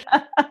creepy.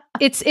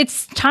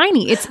 It's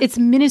tiny. It's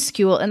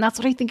minuscule. And that's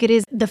what I think it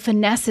is. The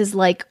finesse is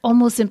like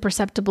almost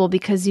imperceptible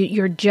because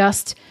you're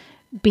just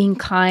being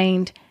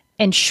kind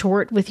and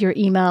short with your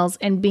emails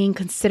and being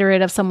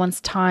considerate of someone's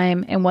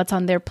time and what's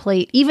on their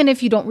plate. Even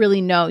if you don't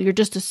really know, you're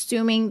just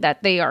assuming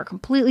that they are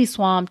completely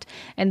swamped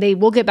and they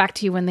will get back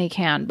to you when they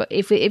can. But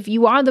if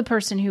you are the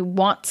person who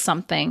wants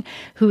something,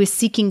 who is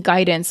seeking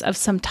guidance of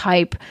some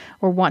type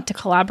or want to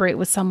collaborate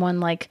with someone,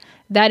 like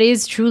that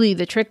is truly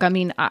the trick. I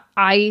mean,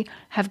 I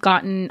have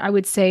gotten, I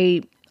would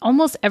say,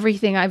 almost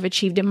everything I've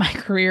achieved in my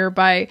career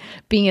by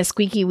being a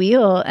squeaky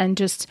wheel and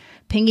just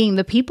pinging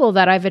the people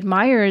that I've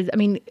admired. I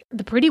mean,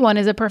 The Pretty One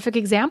is a perfect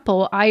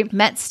example. I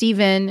met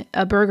Steven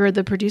Berger,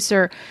 the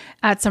producer,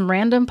 at some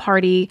random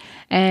party,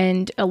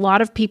 and a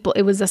lot of people,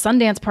 it was a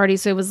Sundance party.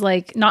 So it was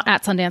like, not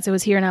at Sundance, it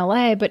was here in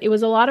LA, but it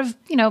was a lot of,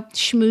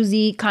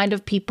 schmoozy kind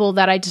of people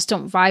that I just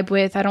don't vibe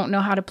with. I don't know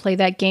how to play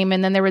that game.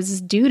 And then there was this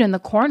dude in the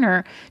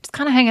corner just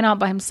kind of hanging out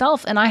by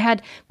himself. And I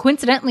had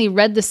coincidentally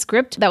read the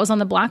script that was on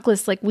the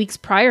blacklist like weeks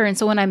prior. And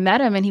so when I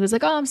met him and he was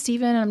like, oh, I'm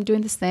Steven and I'm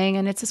doing this thing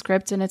and it's a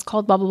script and it's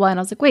called blah, blah, blah. And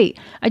I was like, wait,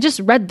 I just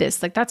read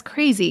this. Like, that's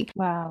crazy.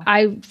 Wow.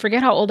 I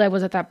forget how old I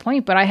was at that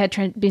point, but I had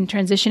been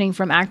transitioning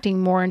from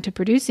acting more into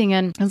producing.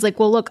 And I was like,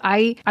 well, look,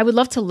 I would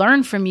love to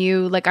learn from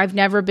you. Like, I've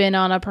never been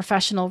on a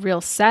professional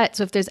real set.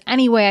 So if there's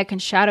any way I can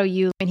shadow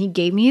you. And he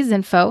gave me his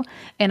info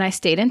and I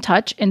stayed in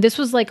touch. And this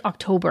was like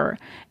October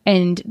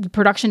and the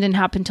production didn't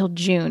happen until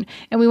June.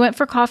 And we went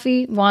for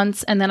coffee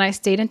once and then I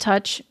stayed in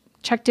touch,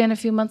 checked in a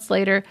few months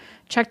later,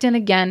 checked in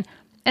again.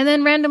 And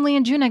then randomly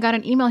in June, I got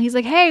an email. He's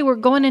like, hey, we're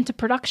going into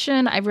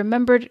production. I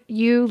remembered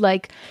you.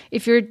 Like,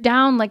 if you're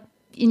down, like,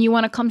 and you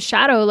want to come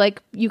shadow,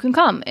 like, you can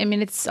come. I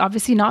mean, it's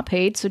obviously not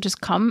paid. So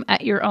just come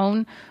at your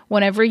own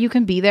whenever you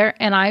can be there.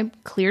 And I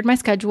cleared my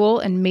schedule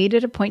and made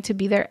it a point to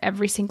be there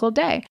every single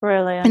day.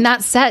 Brilliant. And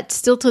that set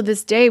still to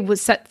this day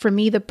was set for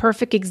me the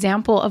perfect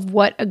example of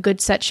what a good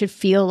set should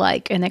feel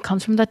like. And it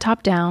comes from the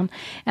top down.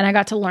 And I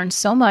got to learn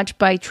so much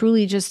by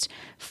truly just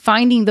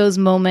finding those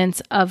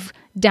moments of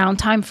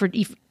downtime for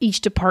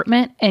each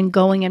department and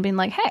going and being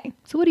like, hey,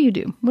 so what do you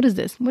do? What is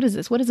this? What is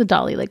this? What is a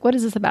dolly? Like, what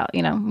is this about?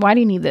 Why do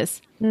you need this?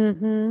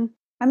 Mm-hmm.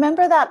 I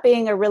remember that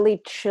being a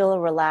really chill,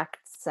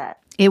 relaxed set.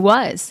 It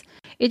was.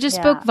 It just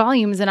spoke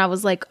volumes. And I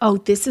was like, oh,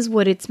 this is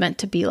what it's meant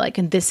to be like.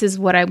 And this is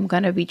what I'm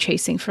going to be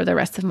chasing for the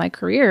rest of my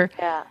career.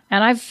 Yeah.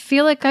 And I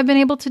feel like I've been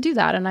able to do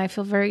that. And I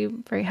feel very,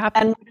 very happy.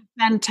 And what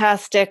a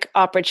fantastic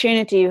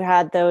opportunity you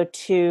had, though,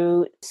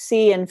 to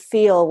see and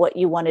feel what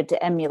you wanted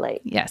to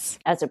emulate. Yes.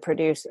 As a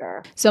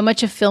producer. So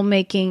much of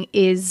filmmaking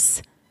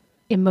is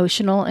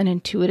emotional and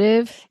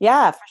intuitive.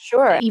 Yeah, for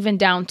sure. Even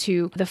down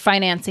to the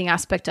financing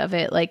aspect of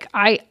it. Like,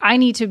 I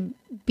need to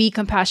be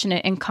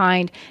compassionate and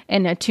kind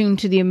and attuned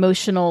to the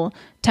emotional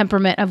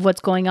temperament of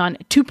what's going on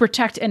to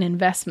protect an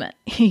investment,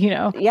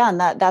 Yeah, and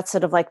that's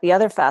sort of like the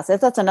other facet.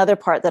 That's another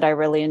part that I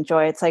really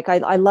enjoy. It's like,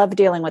 I love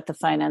dealing with the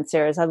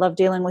financiers. I love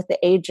dealing with the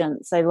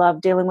agents. I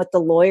love dealing with the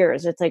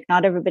lawyers. It's like,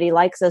 not everybody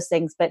likes those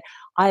things, but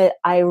I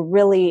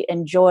really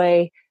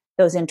enjoy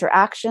those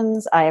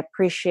interactions. I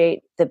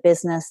appreciate the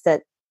business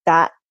that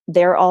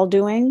they're all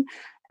doing,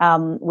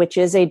 which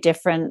is a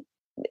different,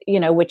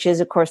 which is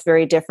of course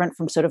very different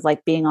from sort of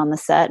like being on the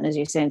set. And as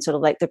you're saying, sort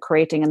of like the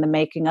creating and the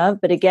making of,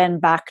 but again,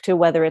 back to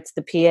whether it's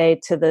the PA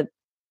to the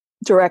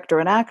director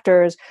and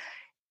actors,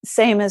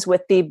 same as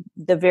with the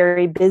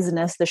very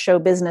business, the show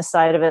business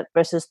side of it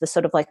versus the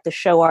sort of like the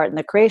show art and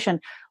the creation,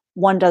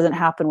 one doesn't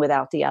happen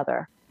without the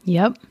other.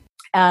 Yep.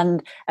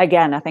 And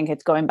again, I think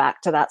it's going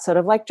back to that sort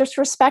of like just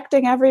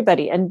respecting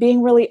everybody and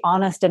being really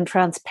honest and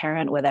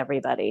transparent with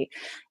everybody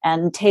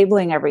and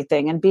tabling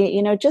everything and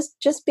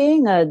just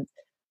being an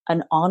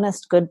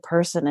honest, good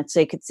person. It's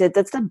like,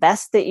 that's the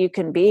best that you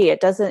can be.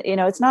 It doesn't,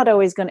 it's not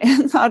always going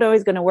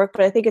to work,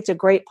 but I think it's a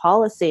great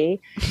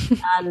policy.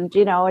 And,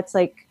 it's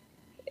like,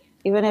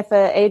 even if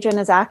an agent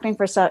is asking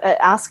for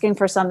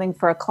something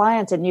for a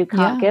client and you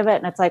can't give it,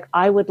 and it's like,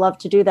 I would love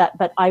to do that,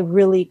 but I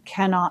really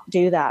cannot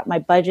do that. My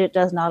budget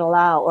does not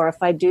allow. Or if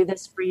I do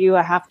this for you,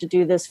 I have to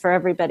do this for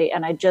everybody,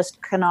 and I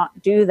just cannot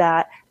do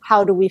that.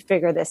 How do we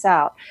figure this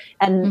out?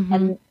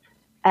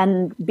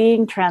 And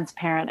being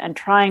transparent and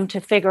trying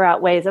to figure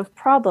out ways of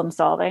problem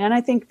solving. And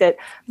I think that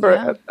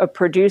for a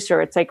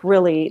producer, it's like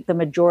really the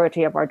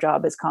majority of our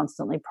job is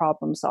constantly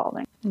problem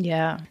solving.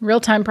 Yeah.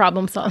 Real-time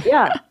problem solving.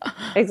 Yeah,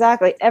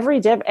 exactly. Every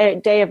day,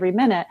 every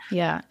minute.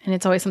 Yeah. And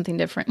it's always something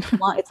different.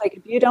 Well, it's like,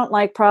 if you don't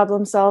like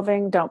problem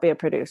solving, don't be a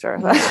producer.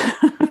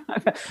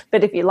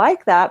 But if you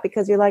like that,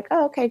 because you're like,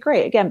 oh, okay,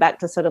 great. Again, back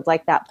to sort of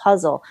like that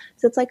puzzle.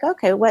 So it's like,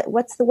 okay,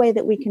 what's the way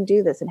that we can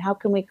do this, and how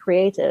can we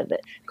create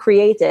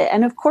it?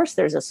 And of course,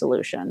 there's a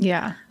solution.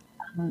 Yeah.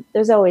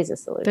 There's always a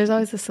solution. There's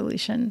always a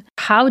solution.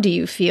 How do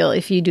you feel,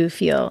 if you do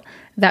feel,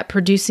 that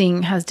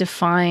producing has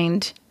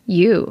defined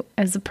you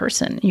as a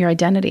person, your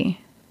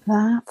identity?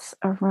 That's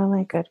a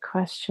really good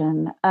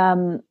question.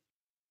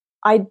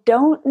 I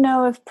don't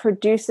know if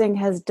producing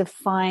has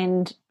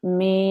defined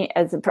me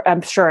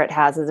I'm sure it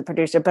has as a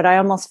producer, but I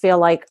almost feel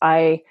like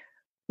I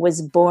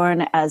was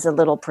born as a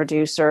little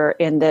producer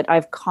in that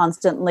I've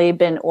constantly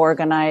been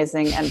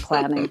organizing and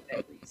planning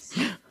things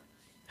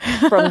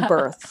from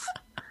birth.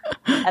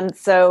 And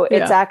so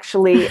it's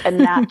actually a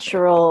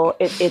natural,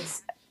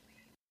 it's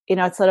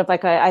sort of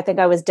like, I think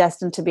I was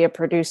destined to be a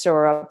producer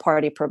or a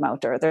party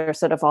promoter. They're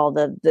sort of all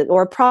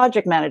or a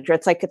project manager.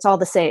 It's like, it's all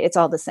the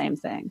same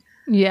thing.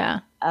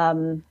 Yeah.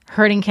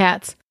 Herding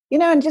cats.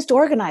 And just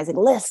organizing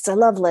lists. I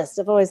love lists.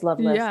 I've always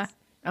loved lists. Yeah.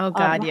 Oh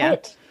God. Yeah.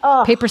 Right.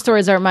 Oh. Paper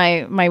stores are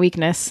my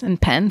weakness, and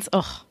pens.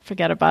 Oh,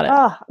 forget about it.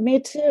 Oh, me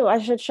too. I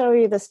should show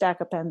you the stack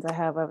of pens I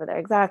have over there.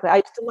 Exactly.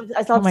 I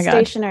thought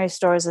stationery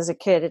stores as a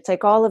kid. It's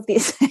like all of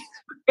these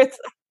things.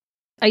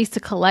 I used to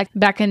collect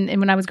back in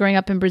when I was growing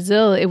up in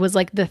Brazil. It was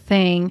like the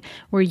thing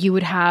where you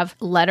would have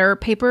letter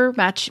paper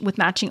with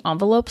matching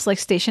envelopes, like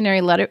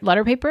stationary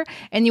letter paper.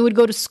 And you would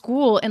go to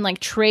school and like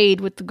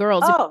trade with the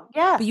girls. Oh,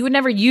 yes. But you would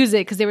never use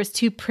it because it was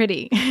too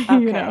pretty. Okay.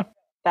 You know?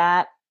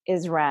 That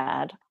is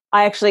rad.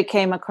 I actually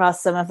came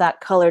across some of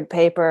that colored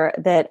paper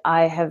that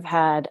I have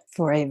had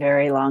for a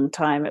very long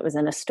time. It was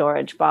in a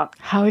storage box.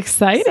 How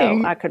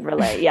exciting. So I could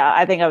relate. Yeah,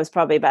 I think I was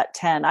probably about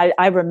 10.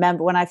 I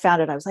remember when I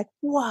found it, I was like,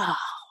 wow.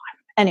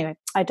 Anyway,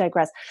 I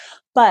digress.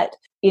 But,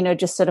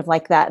 just sort of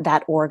like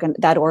that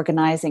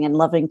organizing and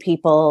loving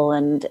people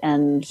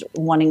and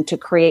wanting to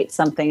create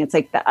something. It's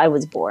like that I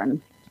was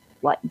born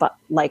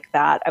like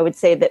that. I would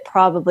say that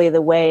probably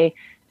the way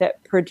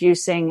that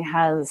producing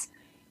has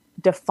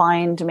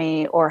defined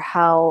me, or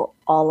how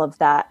all of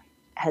that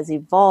has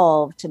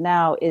evolved to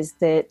now, is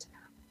that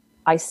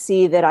I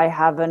see that I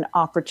have an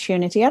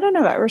opportunity. I don't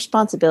know,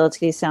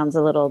 responsibility sounds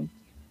a little,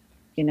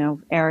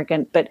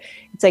 arrogant, but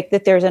it's like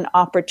that there's an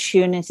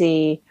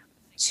opportunity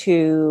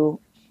to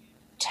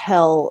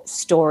tell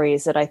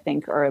stories that I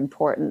think are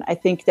important. I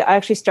think that I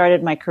actually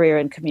started my career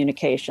in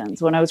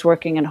communications when I was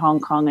working in Hong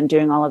Kong and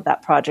doing all of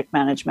that project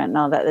management and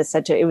all that.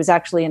 It was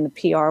actually in the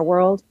PR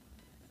world.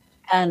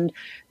 And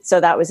so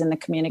that was in the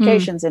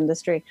communications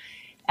industry.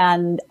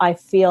 And I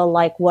feel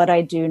like what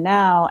I do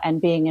now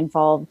and being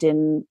involved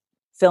in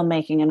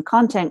filmmaking and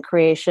content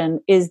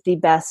creation is the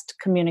best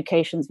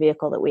communications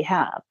vehicle that we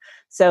have.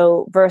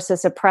 So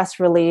versus a press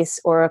release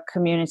or a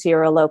community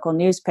or a local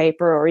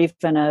newspaper, or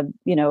even a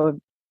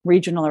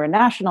regional or a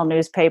national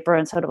newspaper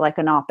and sort of like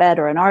an op-ed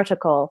or an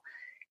article,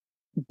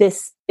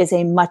 this is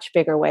a much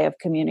bigger way of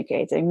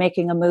communicating.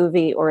 Making a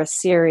movie or a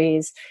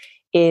series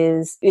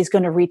is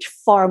going to reach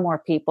far more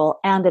people,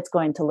 and it's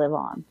going to live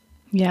on.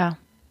 Yeah.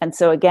 And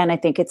so again, I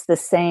think it's the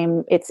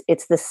same, it's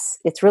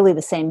really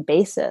the same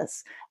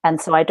basis. And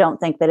so I don't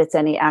think that it's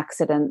any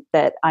accident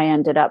that I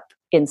ended up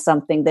in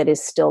something that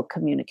is still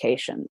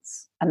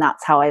communications. And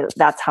that's how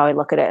I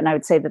look at it. And I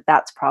would say that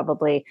that's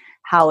probably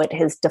how it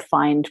has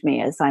defined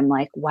me, as I'm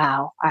like,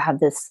 wow, I have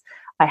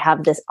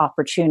this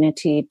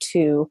opportunity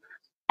to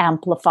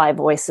amplify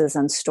voices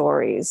and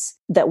stories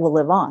that will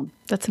live on.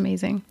 That's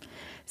amazing.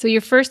 So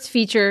your first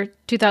feature,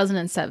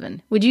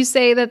 2007, would you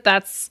say that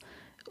that's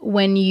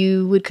when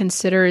you would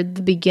consider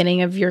the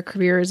beginning of your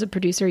career as a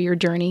producer, your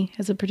journey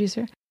as a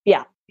producer?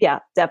 Yeah,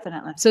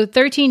 definitely. So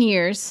 13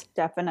 years.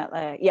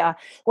 Definitely. Yeah.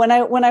 When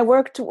I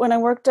worked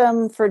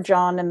for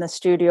John in the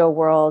studio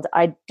world,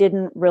 I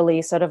didn't really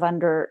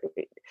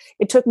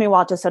it took me a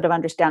while to sort of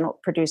understand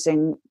what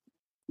producing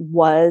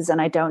was.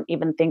 And I don't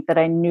even think that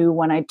I knew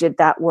when I did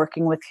that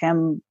working with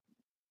him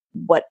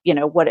what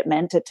it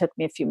meant. It took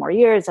me a few more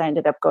years. I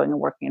ended up going and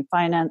working in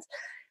finance.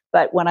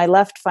 But when I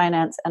left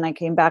finance and I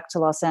came back to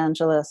Los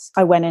Angeles,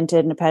 I went into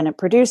independent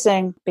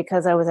producing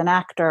because I was an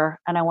actor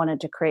and I wanted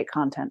to create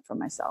content for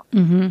myself.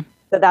 Mm-hmm.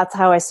 So that's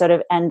how I sort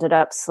of ended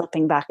up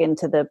slipping back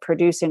into the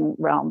producing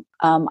realm.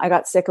 I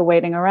got sick of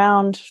waiting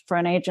around for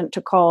an agent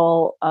to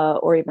call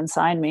or even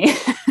sign me.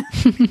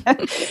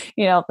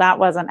 That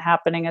wasn't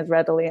happening as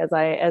readily as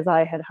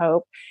I had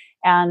hoped.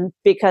 And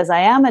because I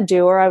am a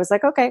doer, I was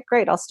like, okay,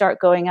 great. I'll start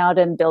going out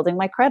and building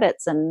my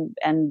credits and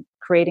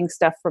creating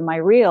stuff for my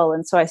reel.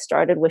 And so I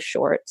started with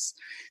shorts.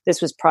 This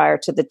was prior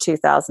to the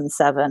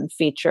 2007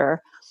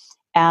 feature.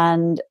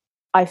 And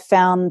I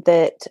found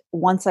that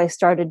once I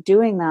started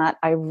doing that,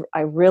 I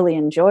really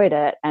enjoyed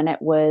it. And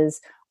it was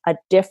a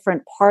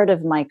different part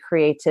of my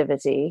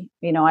creativity.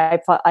 I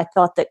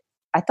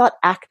thought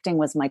acting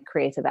was my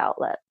creative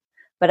outlet.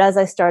 But as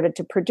I started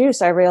to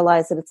produce, I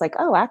realized that it's like,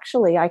 oh,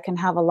 actually, I can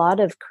have a lot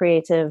of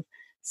creative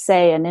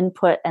say and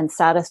input and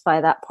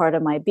satisfy that part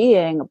of my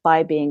being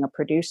by being a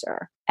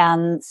producer.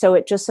 And so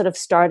it just sort of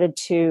started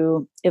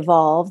to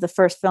evolve. The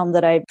first film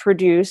that I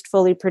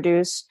fully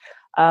produced,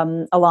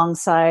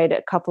 alongside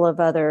a couple of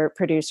other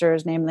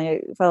producers,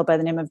 namely a fellow by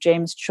the name of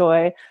James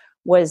Choi,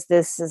 was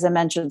this, as I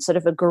mentioned, sort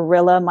of a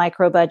guerrilla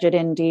micro-budget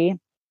indie.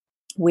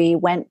 We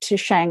went to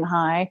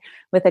Shanghai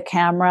with a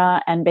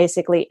camera and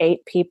basically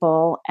 8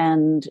 people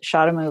and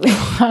shot a movie.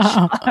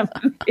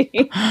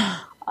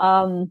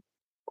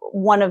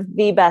 One of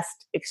the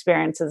best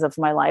experiences of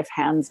my life,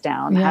 hands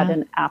down. Yeah. Had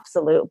an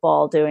absolute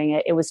ball doing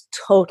it. It was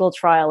total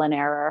trial and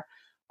error.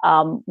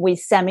 We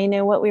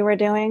semi-knew what we were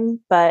doing,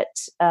 but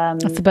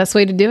that's the best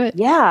way to do it.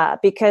 Yeah,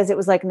 because it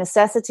was like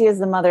necessity is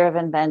the mother of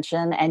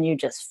invention, and you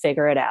just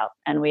figure it out.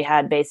 And we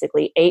had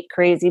basically 8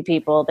 crazy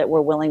people that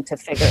were willing to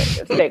figure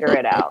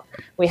it out.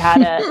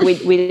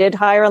 We did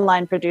hire a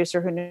line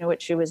producer who knew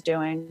what she was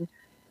doing,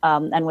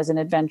 and was an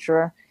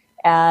adventurer,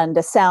 and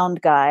a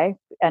sound guy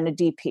and a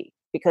DP,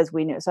 because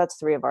we knew. So that's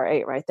 3 of our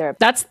 8 right there.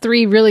 That's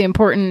 3 really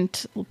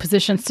important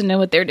positions to know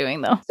what they're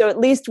doing, though. So at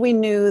least we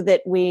knew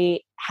that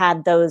we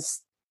had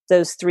those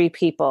 3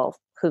 people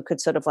who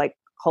could sort of like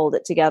hold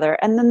it together.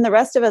 And then the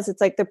rest of us, it's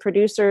like the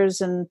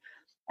producers and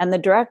the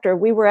director,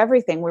 we were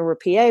everything. We were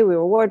PA, we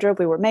were wardrobe,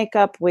 we were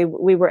makeup, we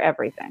were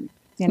everything,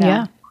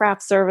 Yeah.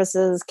 Craft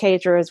services,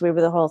 caterers, we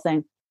were the whole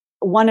thing.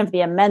 One of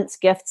the immense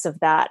gifts of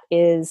that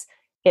is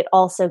it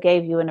also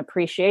gave you an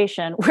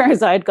appreciation.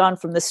 Whereas I'd gone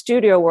from the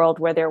studio world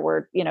where there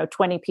were,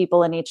 20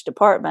 people in each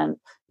department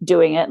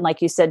doing it. And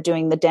like you said,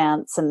 doing the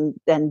dance and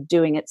then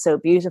doing it so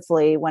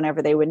beautifully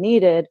whenever they were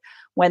needed,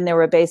 when there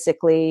were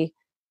basically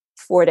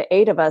 4 to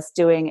 8 of us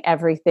doing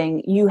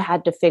everything, you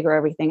had to figure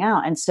everything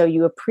out. And so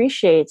you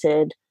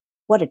appreciated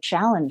what a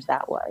challenge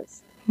that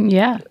was.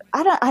 Yeah.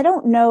 I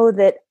don't know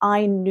that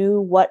I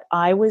knew what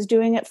I was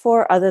doing it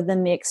for other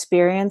than the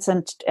experience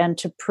and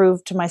to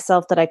prove to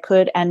myself that I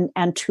could and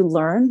to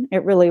learn.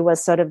 It really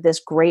was sort of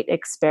this great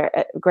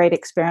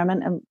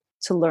experiment and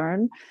to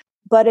learn.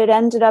 But it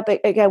ended up,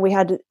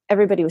 again,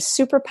 everybody was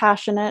super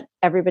passionate.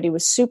 Everybody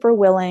was super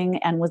willing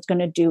and was going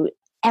to do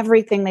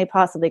everything they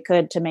possibly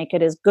could to make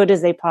it as good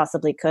as they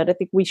possibly could. I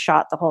think we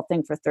shot the whole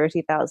thing for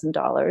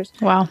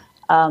 $30,000. Wow.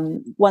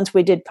 Once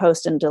we did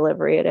post and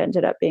delivery, it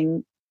ended up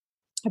being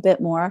a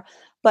bit more,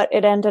 but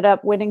it ended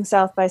up winning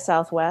South by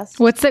Southwest.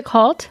 What's it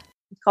called?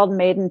 It's called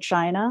Made in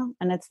China,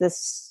 and it's this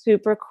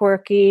super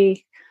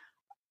quirky,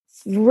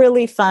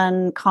 really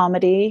fun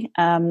comedy.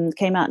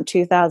 Came out in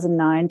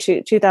 2009.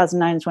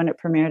 2009 is when it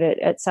premiered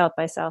at South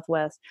by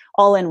Southwest,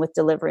 all in with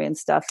delivery and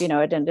stuff.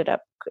 It ended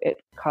up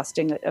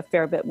costing a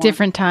fair bit more.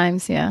 Different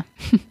times, yeah.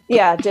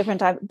 Yeah, different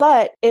time.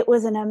 But it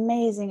was an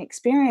amazing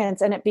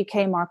experience, and it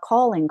became our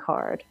calling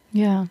card.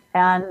 Yeah.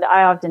 And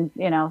I often,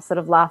 sort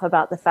of laugh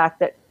about the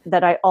fact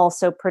that I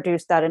also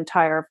produced that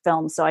entire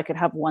film so I could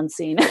have one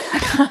scene.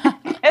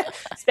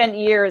 Spent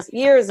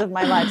years of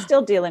my life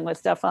still dealing with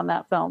stuff on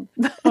that film.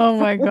 Oh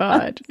my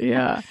God.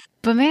 Yeah.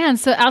 But man,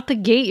 so out the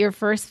gate, your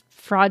first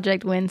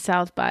project wins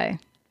South by.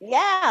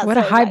 Yeah. What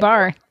a high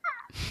bar.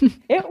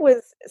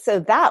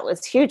 That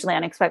was hugely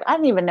unexpected. I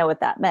didn't even know what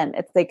that meant.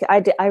 It's like,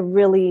 I'd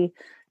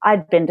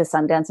been to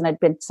Sundance and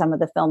I'd been to some of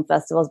the film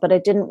festivals, but I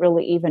didn't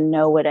really even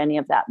know what any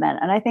of that meant.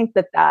 And I think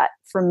that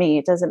for me,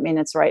 it doesn't mean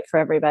it's right for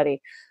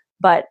everybody,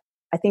 but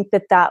I think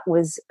that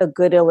was a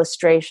good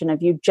illustration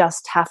of you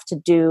just have to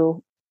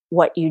do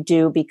what you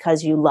do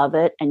because you love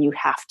it and you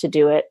have to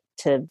do it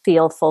to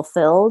feel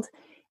fulfilled.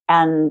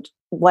 And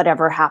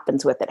whatever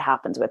happens with it,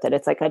 happens with it.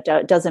 It's like,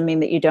 it doesn't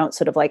mean that you don't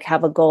sort of like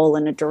have a goal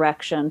and a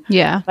direction.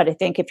 Yeah. But I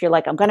think if you're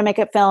like, I'm going to make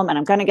a film and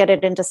I'm going to get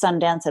it into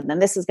Sundance and then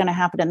this is going to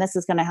happen and this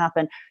is going to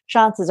happen,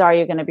 chances are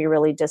you're going to be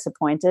really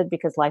disappointed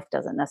because life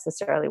doesn't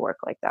necessarily work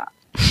like that.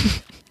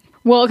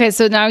 Well, okay.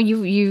 So now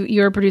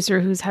you're a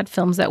producer who's had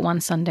films that won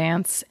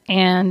Sundance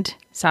and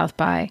South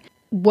by.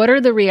 What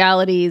are the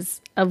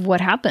realities of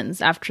what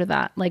happens after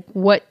that? Like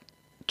what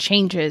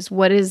changes?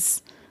 What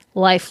is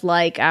life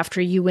like after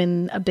you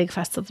win a big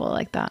festival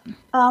like that?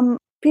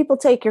 People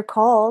take your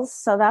calls,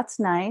 so that's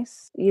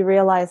nice. You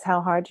realize how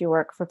hard you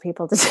work for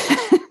people to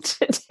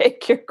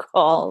take your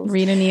calls.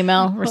 Read an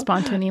email,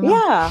 respond to an email.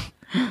 Yeah.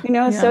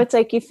 So it's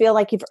like you feel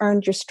like you've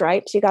earned your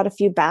stripes. You got a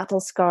few battle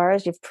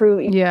scars. You've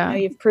proven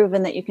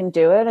that you can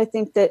do it. I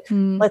think that,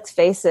 let's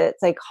face it,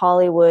 it's like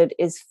Hollywood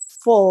is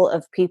full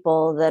of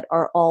people that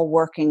are all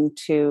working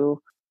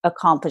to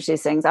accomplish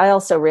these things. I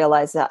also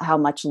realize that how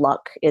much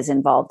luck is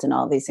involved in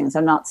all these things.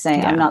 I'm not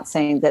saying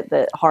that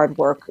the hard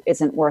work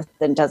isn't worth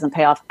and doesn't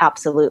pay off.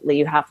 Absolutely.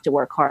 You have to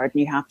work hard and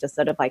you have to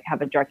sort of like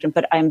have a direction.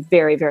 But I'm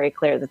very, very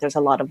clear that there's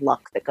a lot of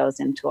luck that goes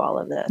into all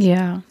of this.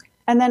 Yeah.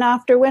 And then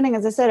after winning,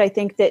 as I said, I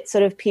think that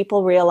sort of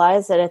people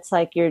realize that it's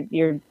like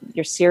you're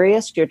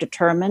serious, you're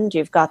determined,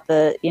 you've got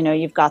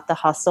the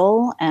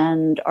hustle,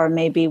 and are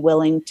maybe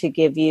willing to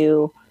give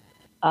you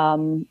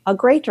a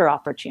greater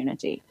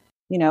opportunity.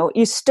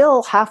 You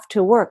still have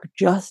to work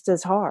just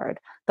as hard,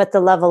 but the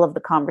level of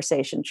the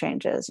conversation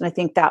changes. And I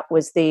think that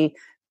was the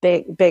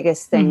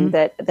biggest thing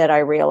that I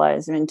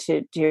realized. I mean,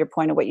 to your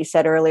point of what you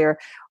said earlier,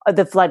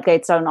 the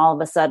floodgates don't all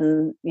of a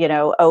sudden,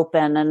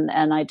 open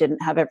and I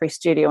didn't have every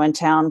studio in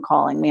town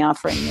calling me,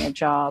 offering me a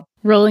job.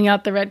 Rolling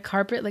out the red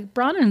carpet, like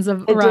Bronnan's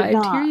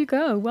arrived. Here you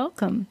go.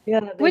 Welcome. Yeah,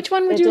 which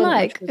one would you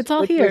like? It's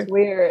all here.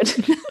 Weird.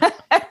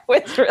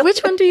 Which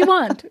one do you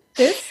want?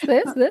 This.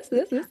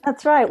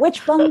 That's right.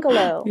 Which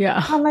bungalow?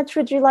 Yeah. How much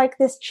would you like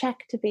this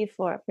check to be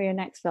for your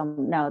next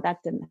film? No,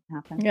 that didn't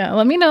happen. Yeah.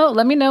 Let me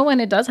know when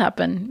it does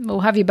happen. We'll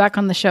have you back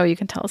on the show. You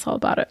can tell us all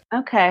about it.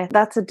 Okay.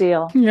 That's a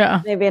deal.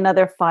 Yeah. Maybe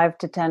another 5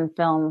 to 10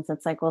 films.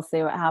 It's like, we'll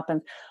see what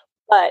happens.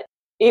 But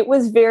it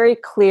was very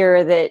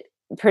clear that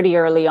pretty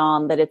early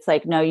on that it's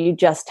like, no, you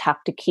just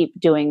have to keep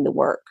doing the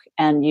work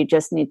and you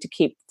just need to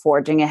keep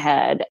forging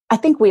ahead. I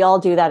think we all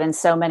do that in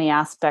so many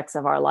aspects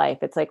of our life.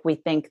 It's like we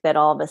think that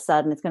all of a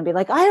sudden it's going to be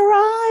like, I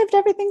arrived,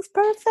 everything's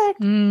perfect.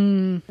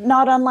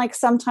 Not unlike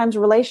sometimes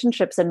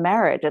relationships and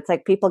marriage. It's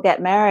like people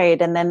get married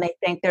and then they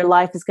think their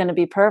life is going to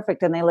be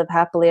perfect and they live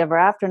happily ever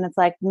after. And it's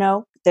like,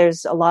 no,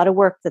 there's a lot of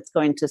work that's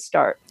going to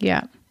start.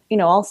 Yeah.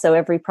 Also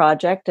every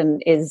project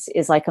is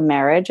like a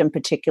marriage, and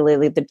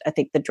particularly I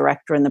think the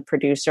director and the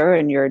producer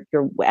and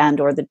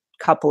or the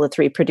couple of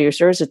 3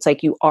 producers, it's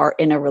like you are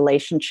in a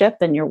relationship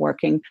and you're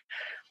working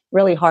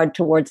really hard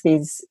towards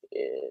these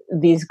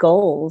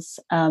goals.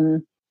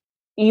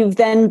 you've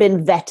then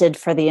been vetted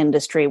for the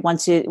industry.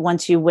 Once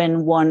you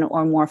win one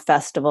or more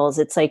festivals,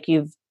 it's like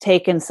you've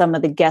taken some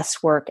of the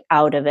guesswork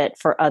out of it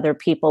for other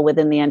people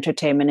within the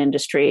entertainment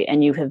industry,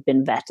 and you have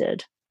been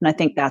vetted. And I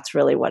think that's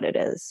really what it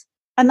is.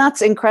 And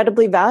that's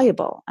incredibly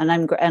valuable. And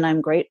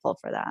I'm grateful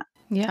for that.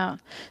 Yeah.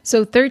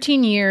 So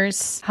 13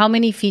 years, how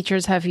many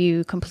features have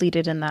you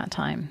completed in that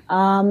time?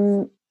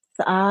 I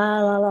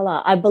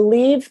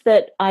believe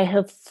that I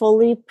have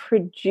fully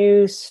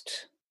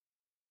produced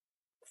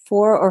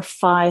 4 or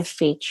 5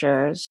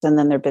 features, and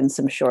then there've been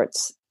some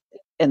shorts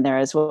in there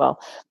as well.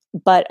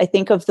 But I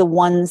think of the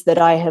ones that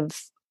I have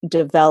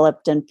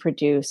developed and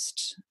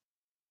produced,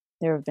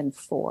 there have been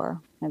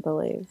 4, I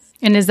believe.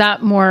 And is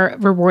that more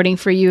rewarding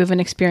for you of an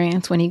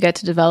experience when you get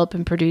to develop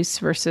and produce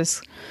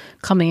versus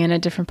coming in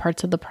at different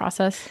parts of the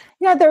process?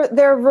 Yeah,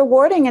 they're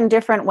rewarding in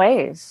different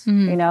ways.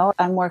 You know,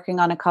 I'm working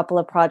on a couple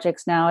of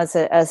projects now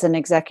as an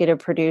executive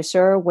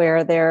producer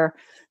where they're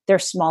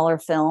smaller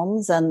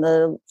films, and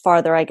the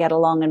farther I get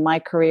along in my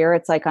career,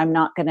 it's like I'm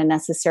not going to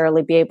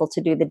necessarily be able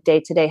to do the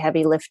day-to-day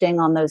heavy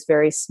lifting on those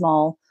very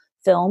small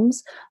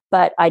films,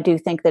 but I do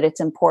think that it's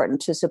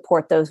important to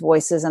support those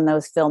voices and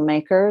those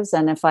filmmakers.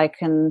 And if I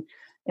can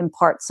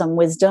impart some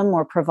wisdom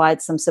or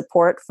provide some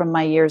support from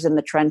my years in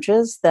the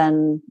trenches,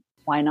 then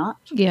why not?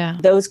 Yeah.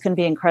 Those can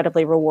be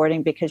incredibly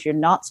rewarding because you're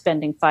not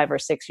spending 5 or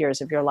 6 years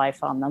of your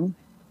life on them.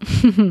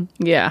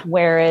 Yeah.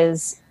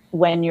 Whereas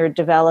when you're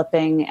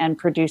developing and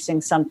producing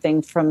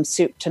something from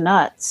soup to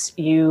nuts,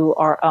 you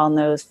are on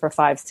those for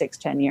 5, 6,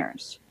 10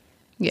 years.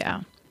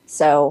 Yeah.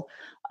 So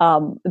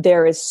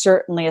there is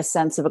certainly a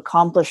sense of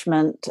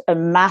accomplishment, a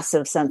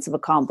massive sense of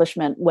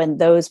accomplishment when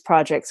those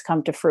projects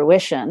come to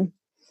fruition.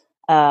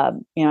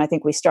 I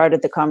think we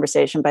started the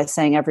conversation by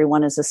saying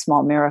everyone is a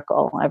small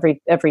miracle.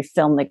 Every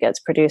film that gets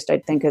produced, I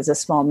think, is a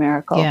small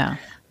miracle. Yeah.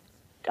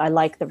 I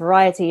like the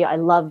variety. I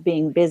love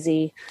being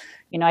busy.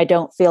 I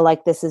don't feel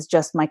like this is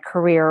just my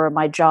career or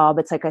my job.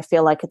 It's like I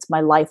feel like it's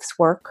my life's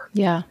work.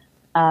 Yeah.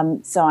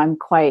 So I'm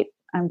quite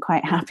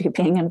happy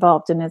being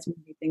involved in as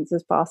many things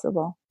as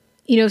possible.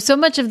 So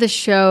much of the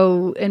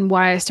show and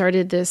why I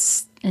started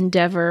this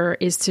endeavor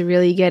is to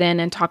really get in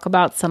and talk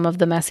about some of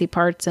the messy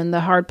parts and the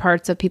hard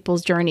parts of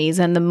people's journeys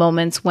and the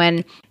moments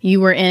when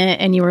you were in it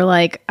and you were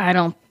like, I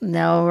don't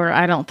know, or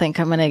I don't think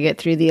I'm going to get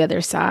through the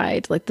other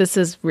side. Like, this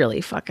is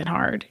really fucking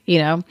hard,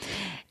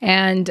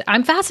 And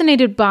I'm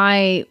fascinated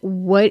by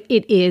what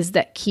it is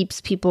that keeps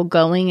people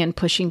going and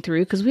pushing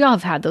through, because we all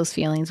have had those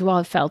feelings. We all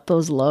have felt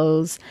those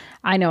lows.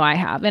 I know I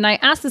have. And I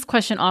ask this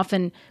question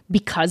often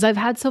because I've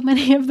had so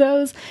many of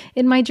those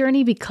in my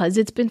journey, because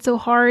it's been so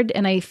hard.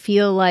 And I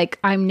feel like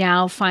I'm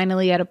now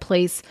finally at a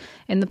place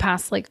in the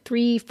past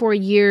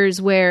 3-4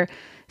 years where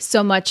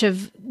so much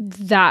of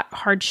that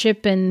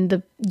hardship and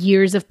the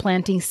years of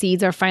planting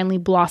seeds are finally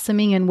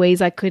blossoming in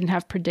ways I couldn't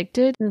have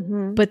predicted.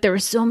 Mm-hmm. But there were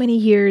so many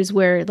years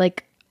where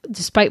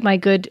despite my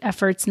good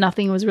efforts,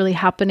 nothing was really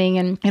happening.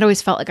 And it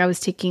always felt like I was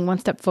taking one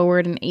step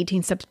forward and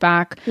 18 steps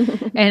back.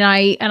 and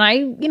I,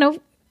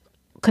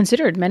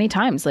 considered many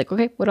times,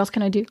 okay, what else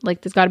can I do?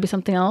 There's got to be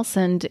something else,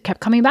 and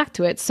kept coming back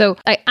to it. So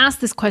I asked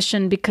this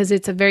question because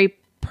it's a very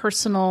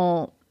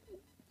personal,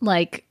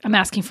 I'm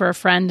asking for a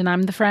friend and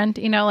I'm the friend,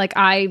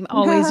 I'm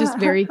always just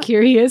very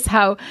curious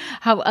how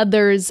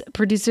others,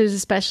 producers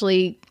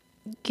especially,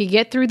 can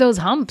get through those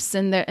humps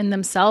in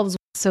themselves.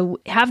 So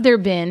have there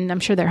been,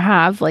 I'm sure there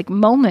have,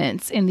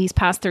 moments in these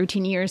past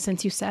 13 years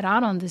since you set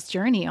out on this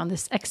journey, on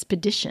this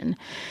expedition,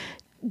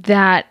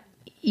 that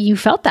you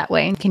felt that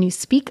way? And can you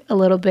speak a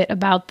little bit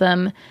about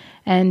them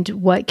and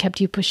what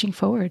kept you pushing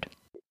forward?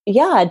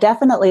 Yeah,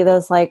 definitely.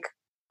 Those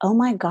oh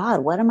my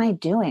God, what am I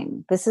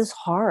doing? This is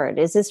hard.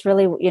 Is this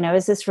really,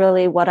 is this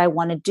really what I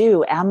want to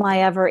do?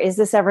 Is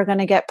this ever going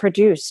to get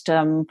produced?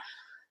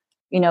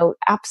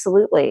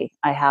 Absolutely.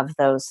 I have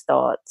those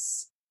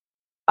thoughts.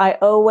 I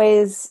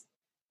always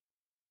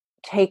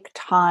take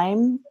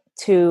time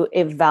to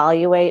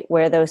evaluate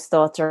where those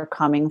thoughts are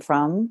coming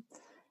from.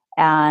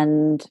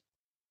 And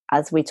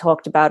as we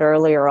talked about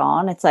earlier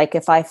on, it's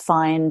if I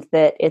find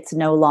that it's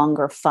no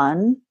longer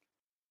fun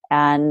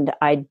and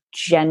I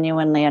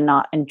genuinely am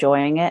not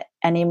enjoying it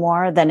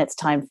anymore, then it's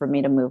time for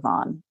me to move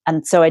on.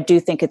 And so I do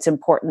think it's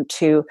important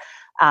to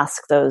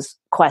ask those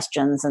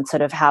questions and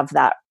sort of have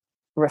that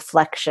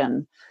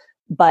reflection.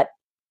 But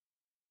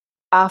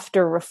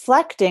after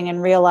reflecting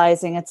and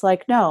realizing it's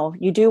no,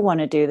 you do want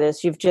to do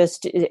this.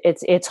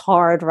 It's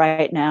hard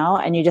right now,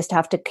 and you just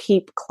have to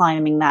keep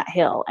climbing that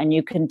hill, and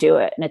you can do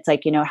it. And it's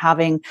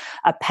having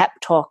a pep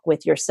talk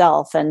with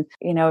yourself. And,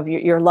 if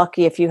you're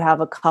lucky if you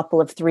have a couple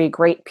of 3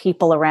 great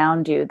people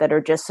around you that are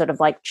just sort of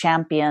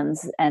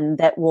champions and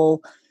that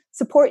will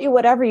support you,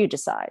 whatever you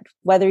decide,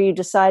 whether you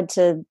decide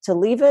to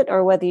leave it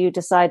or whether you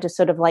decide to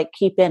sort of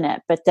keep in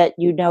it, but that,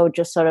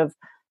 just sort of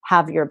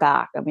have your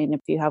back. I mean,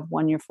 if you have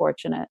one, you're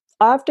fortunate.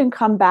 I often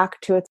come back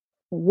to it.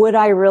 Would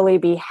I really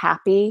be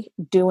happy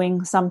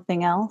doing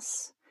something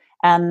else?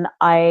 And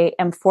I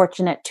am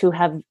fortunate to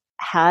have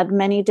had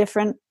many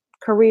different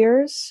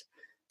careers.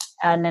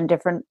 and in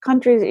different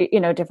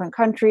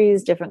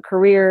countries, different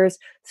careers.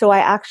 So I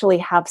actually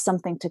have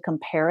something to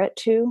compare it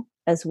to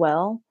as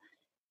well.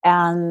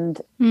 And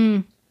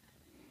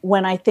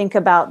when I think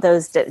about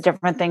those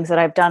different things that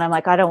I've done, I'm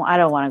like, I don't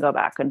want to go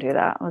back and do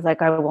that. I was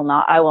like, I will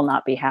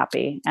not be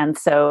happy. And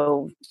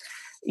so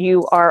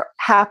you are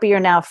happier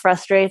now,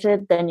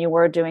 frustrated than you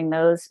were doing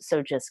those.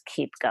 So just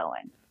keep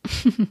going.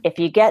 If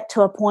you get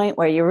to a point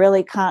where you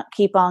really can't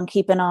keep on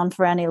keeping on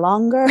for any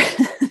longer,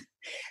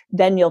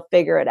 then you'll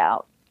figure it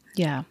out.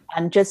 Yeah.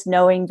 And just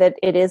knowing that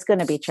it is going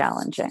to be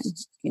challenging,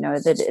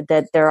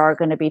 that there are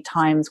going to be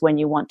times when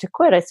you want to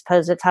quit. I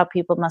suppose it's how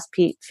people must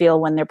feel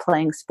when they're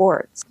playing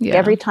sports. Yeah.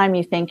 Every time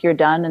you think you're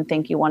done and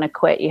think you want to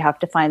quit, you have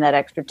to find that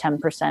extra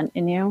 10%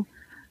 in you.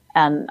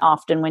 And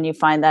often when you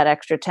find that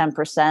extra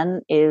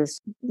 10%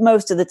 is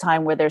most of the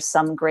time where there's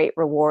some great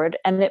reward.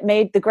 And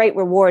the great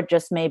reward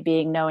just may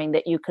be knowing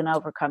that you can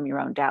overcome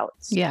your own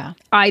doubts. Yeah.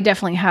 I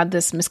definitely had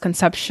this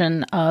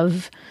misconception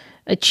of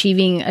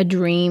achieving a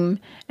dream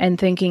and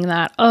thinking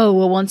that, oh,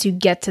 well, once you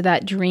get to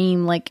that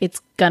dream, like it's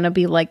gonna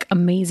be like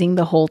amazing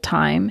the whole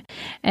time.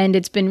 And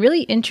it's been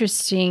really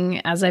interesting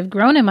as I've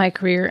grown in my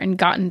career and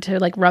gotten to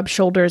like rub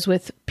shoulders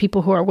with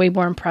people who are way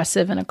more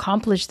impressive and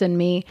accomplished than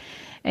me.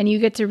 And you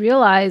get to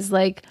realize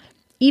like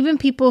even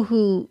people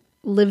who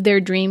live their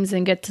dreams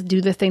and get to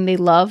do the thing they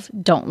love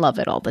don't love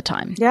it all the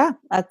time. Yeah,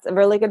 that's a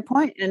really good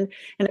point. And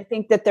I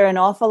think that there are an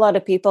awful lot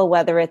of people,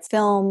 whether it's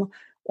film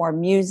or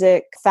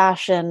music,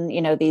 fashion,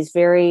 these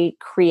very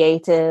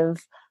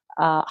creative,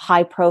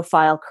 high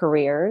profile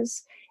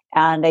careers.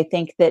 And I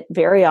think that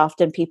very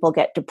often people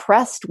get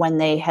depressed when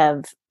they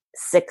have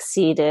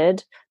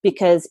succeeded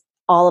because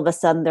all of a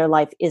sudden their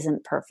life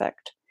isn't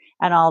perfect.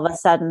 And all of a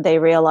sudden they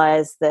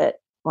realize that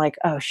like,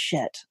 oh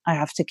shit, I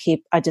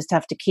just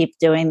have to keep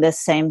doing this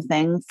same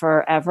thing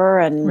forever.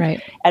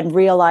 And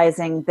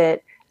realizing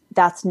that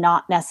that's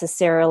not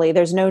necessarily,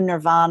 there's no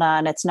nirvana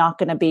and it's not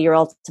going to be your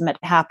ultimate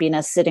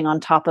happiness sitting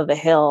on top of a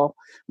hill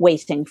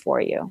waiting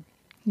for you.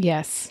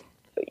 Yes.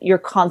 You're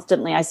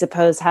constantly, I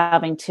suppose,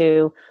 having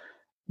to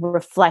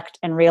reflect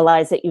and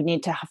realize that you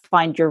need to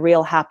find your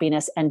real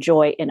happiness and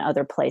joy in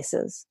other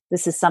places.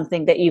 This is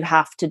something that you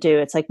have to do.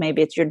 It's like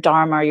maybe it's your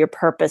dharma or your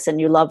purpose and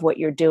you love what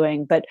you're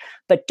doing, but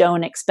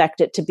don't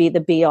expect it to be the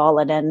be all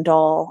and end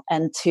all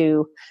and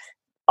to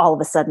all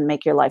of a sudden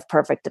make your life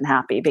perfect and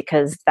happy,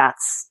 because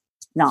that's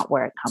not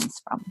where it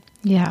comes from.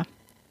 Yeah.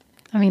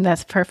 I mean,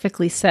 that's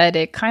perfectly said.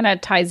 It kind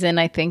of ties in,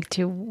 I think,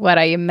 to what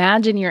I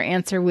imagine your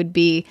answer would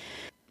be,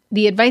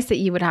 the advice that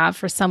you would have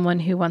for someone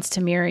who wants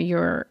to mirror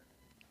your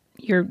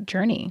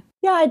journey.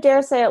 Yeah, I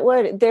dare say it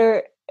would.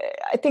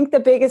 I think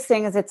the biggest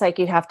thing is it's like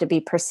you have to be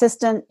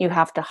persistent, you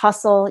have to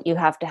hustle, you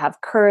have to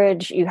have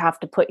courage, you have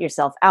to put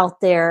yourself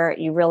out there.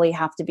 You really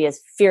have to be as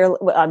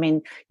fearless. I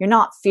mean, you're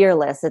not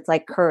fearless. It's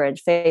like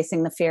courage,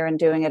 facing the fear and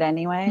doing it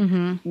anyway.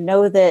 Mm-hmm.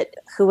 Know that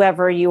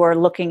whoever you are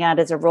looking at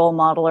as a role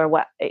model or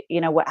what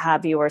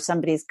have you, or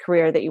somebody's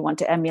career that you want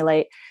to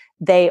emulate,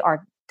 they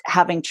are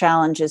having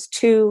challenges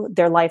too.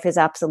 Their life is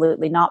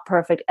absolutely not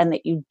perfect, and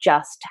that you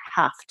just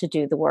have to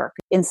do the work.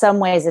 In some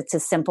ways, it's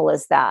as simple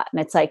as that. And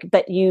it's like,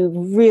 but you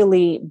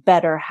really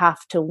better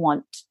have to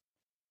want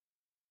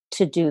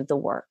to do the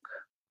work.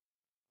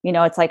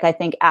 It's like, I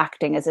think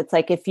acting is, it's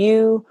like, if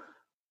you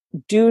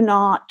do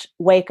not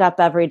wake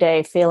up every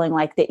day feeling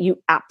like that you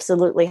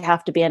absolutely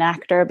have to be an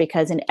actor,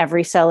 because in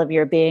every cell of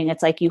your being,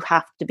 it's like, you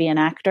have to be an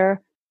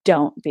actor,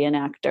 don't be an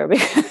actor,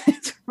 because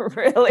it's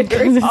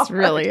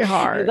really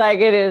hard. Like,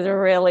 it is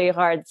really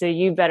hard. So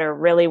you better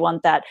really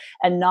want that,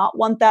 and not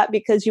want that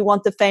because you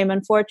want the fame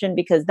and fortune,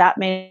 because that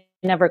may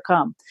never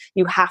come.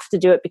 You have to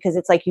do it because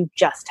it's like, you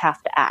just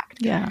have to act.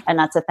 Yeah. And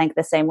that's, I think,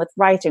 the same with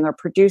writing or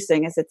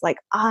producing, is it's like,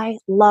 I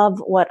love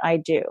what I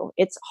do.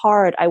 It's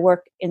hard. I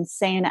work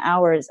insane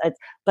hours,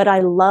 but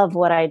I love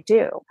what I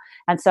do.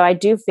 And so I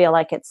do feel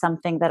like it's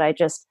something that I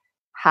just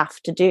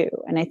have to do.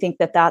 And I think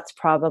that that's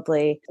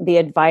probably the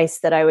advice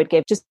that I would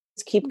give. Just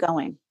keep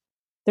going.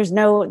 There's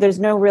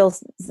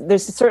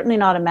certainly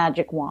not a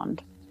magic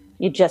wand.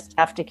 You just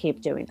have to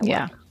keep doing the work.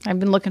 Yeah, I've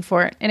been looking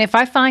for it. And if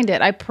I find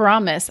it, I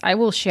promise I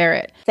will share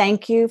it.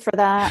 Thank you for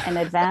that in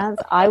advance.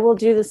 I will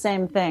do the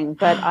same thing.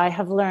 But I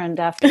have learned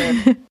after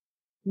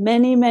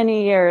many,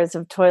 many years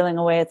of toiling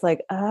away, it's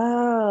like,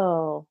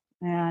 oh,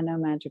 yeah, no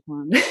magic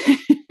wand.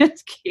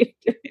 Just keep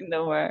doing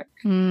the work.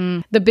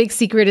 The big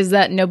secret is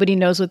that nobody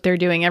knows what they're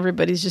doing.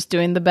 Everybody's just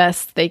doing the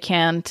best they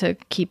can to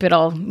keep it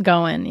all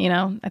going.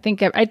 I think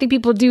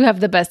people do have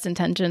the best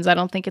intentions. I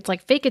don't think it's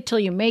like fake it till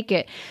you make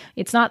it.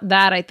 It's not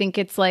that. I think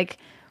it's like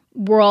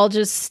we're all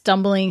just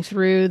stumbling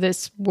through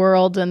this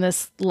world and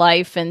this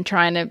life and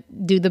trying to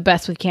do the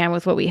best we can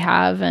with what we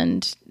have.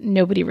 And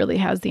nobody really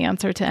has the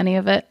answer to any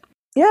of it.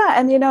 Yeah.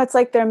 And, it's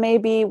like there may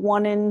be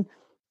one in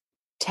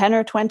 10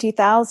 or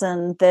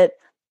 20,000 that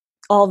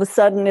all of a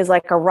sudden is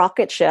like a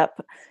rocket ship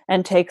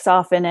and takes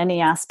off in any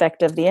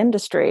aspect of the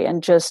industry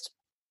and just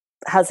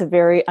has a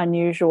very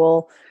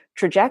unusual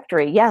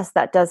trajectory. Yes,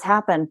 that does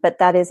happen, but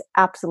that is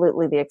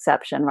absolutely the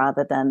exception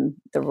rather than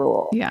the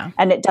rule. Yeah.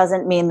 And it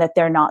doesn't mean that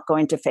they're not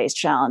going to face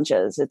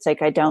challenges. It's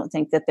like, I don't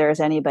think that there's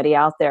anybody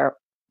out there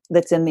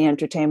that's in the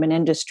entertainment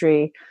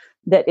industry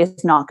that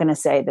is not going to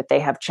say that they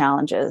have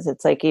challenges.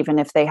 It's like, even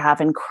if they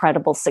have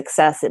incredible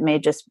success,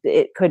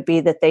 it could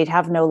be that they'd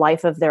have no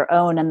life of their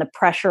own, and the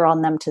pressure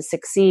on them to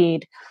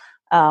succeed,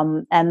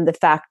 and the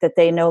fact that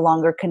they no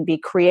longer can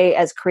be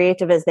as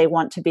creative as they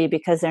want to be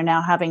because they're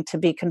now having to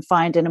be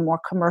confined in a more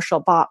commercial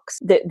box.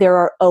 There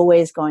are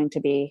always going to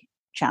be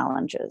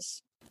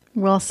challenges.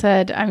 Well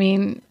said. I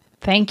mean,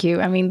 thank you.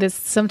 I mean,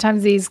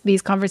 sometimes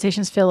these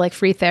conversations feel like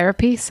free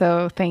therapy,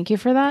 so thank you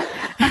for that.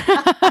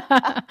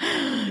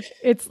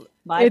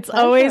 It's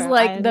always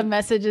like the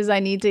messages I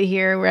need to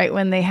hear right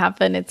when they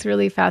happen. It's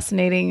really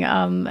fascinating,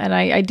 and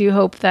I do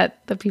hope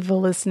that the people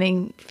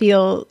listening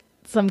feel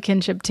some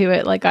kinship to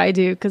it like I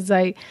do, because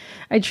I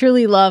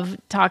truly love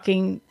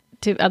talking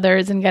to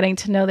others and getting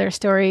to know their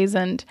stories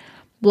and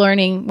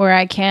learning where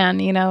I can,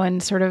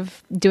 and sort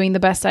of doing the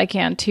best I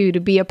can too, to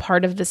be a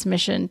part of this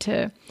mission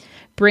to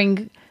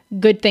bring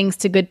good things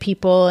to good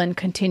people and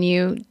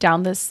continue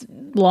down this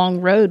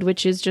long road,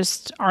 which is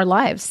just our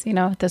lives,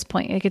 at this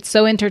point. Like, it's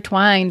so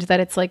intertwined that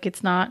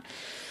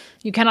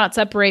you cannot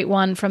separate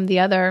one from the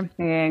other.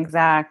 Yeah,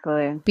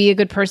 exactly. Be a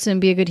good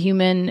person, be a good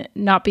human,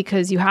 not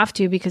because you have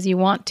to, because you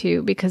want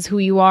to, because who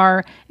you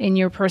are in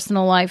your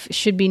personal life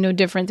should be no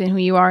different than who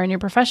you are in your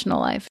professional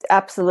life.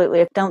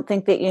 Absolutely. I don't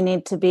think that you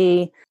need to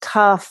be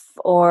tough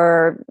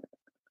or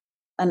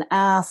an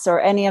ass or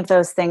any of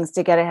those things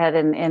to get ahead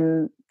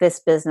in this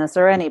business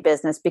or any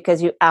business,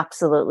 because you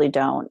absolutely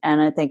don't.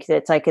 And I think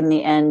it's like, in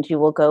the end, you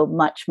will go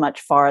much,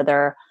 much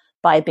farther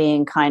by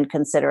being kind,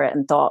 considerate,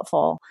 and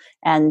thoughtful.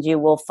 And you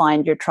will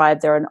find your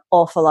tribe. There are an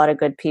awful lot of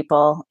good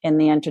people in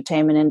the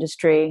entertainment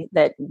industry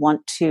that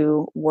want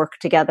to work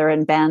together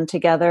and band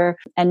together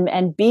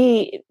and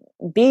be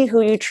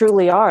who you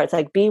truly are. It's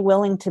like, be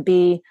willing to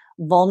be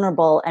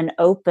vulnerable and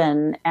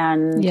open.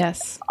 And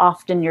yes,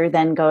 often you're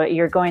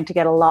going to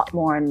get a lot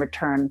more in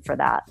return for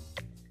that.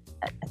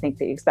 I think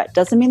that you expect.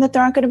 Doesn't mean that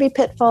there aren't going to be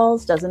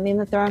pitfalls. Doesn't mean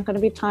that there aren't going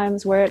to be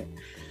times where it,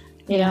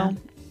 you know,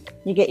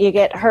 you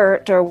get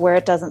hurt, or where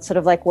it doesn't sort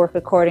of like work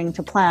according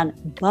to plan.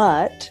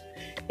 But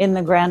in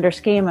the grander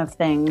scheme of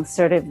things,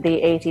 sort of the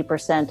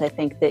 80%, I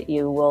think that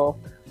you'll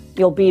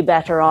be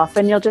better off,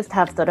 and you'll just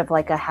have sort of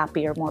like a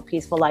happier, more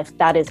peaceful life.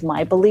 That is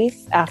my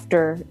belief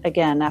after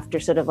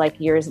sort of like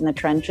years in the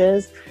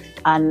trenches.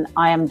 And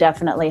I am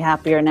definitely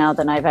happier now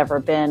than I've ever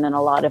been. And a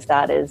lot of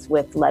that is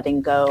with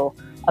letting go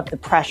of the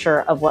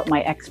pressure of what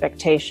my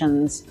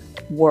expectations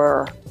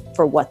were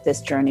for what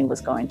this journey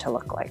was going to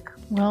look like.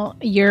 Well,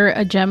 you're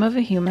a gem of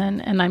a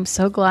human, and I'm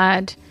so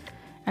glad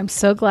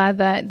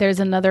that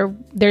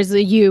there's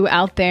a you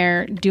out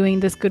there doing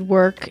this good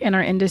work in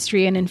our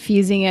industry and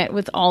infusing it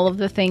with all of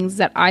the things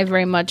that I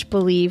very much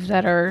believe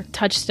that are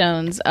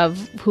touchstones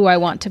of who I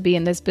want to be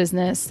in this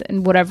business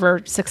and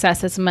whatever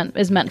success is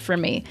meant for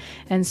me.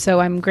 And so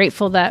I'm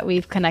grateful that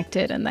we've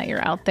connected and that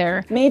you're out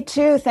there. Me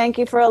too. Thank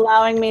you for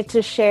allowing me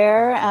to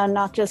share,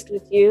 not just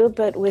with you,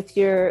 but with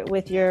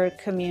your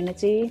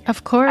community.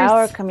 Of course.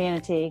 Our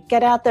community.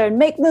 Get out there and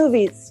make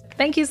movies.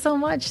 Thank you so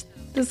much.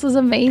 This was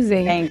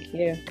amazing. Thank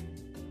you.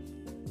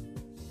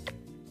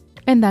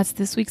 And that's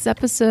this week's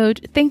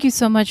episode. Thank you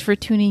so much for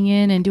tuning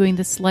in and doing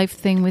this life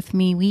thing with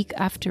me week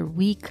after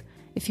week.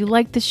 If you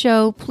like the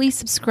show, please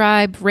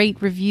subscribe,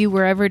 rate, review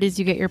wherever it is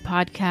you get your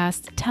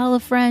podcast. Tell a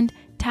friend,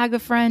 tag a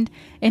friend,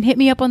 and hit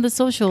me up on the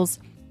socials.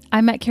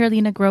 I'm at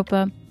Carolina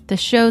Gropa. The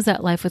show's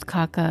at Life with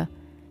Kaka.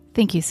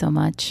 Thank you so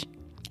much.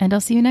 And I'll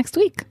see you next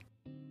week.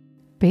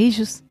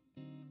 Beijos.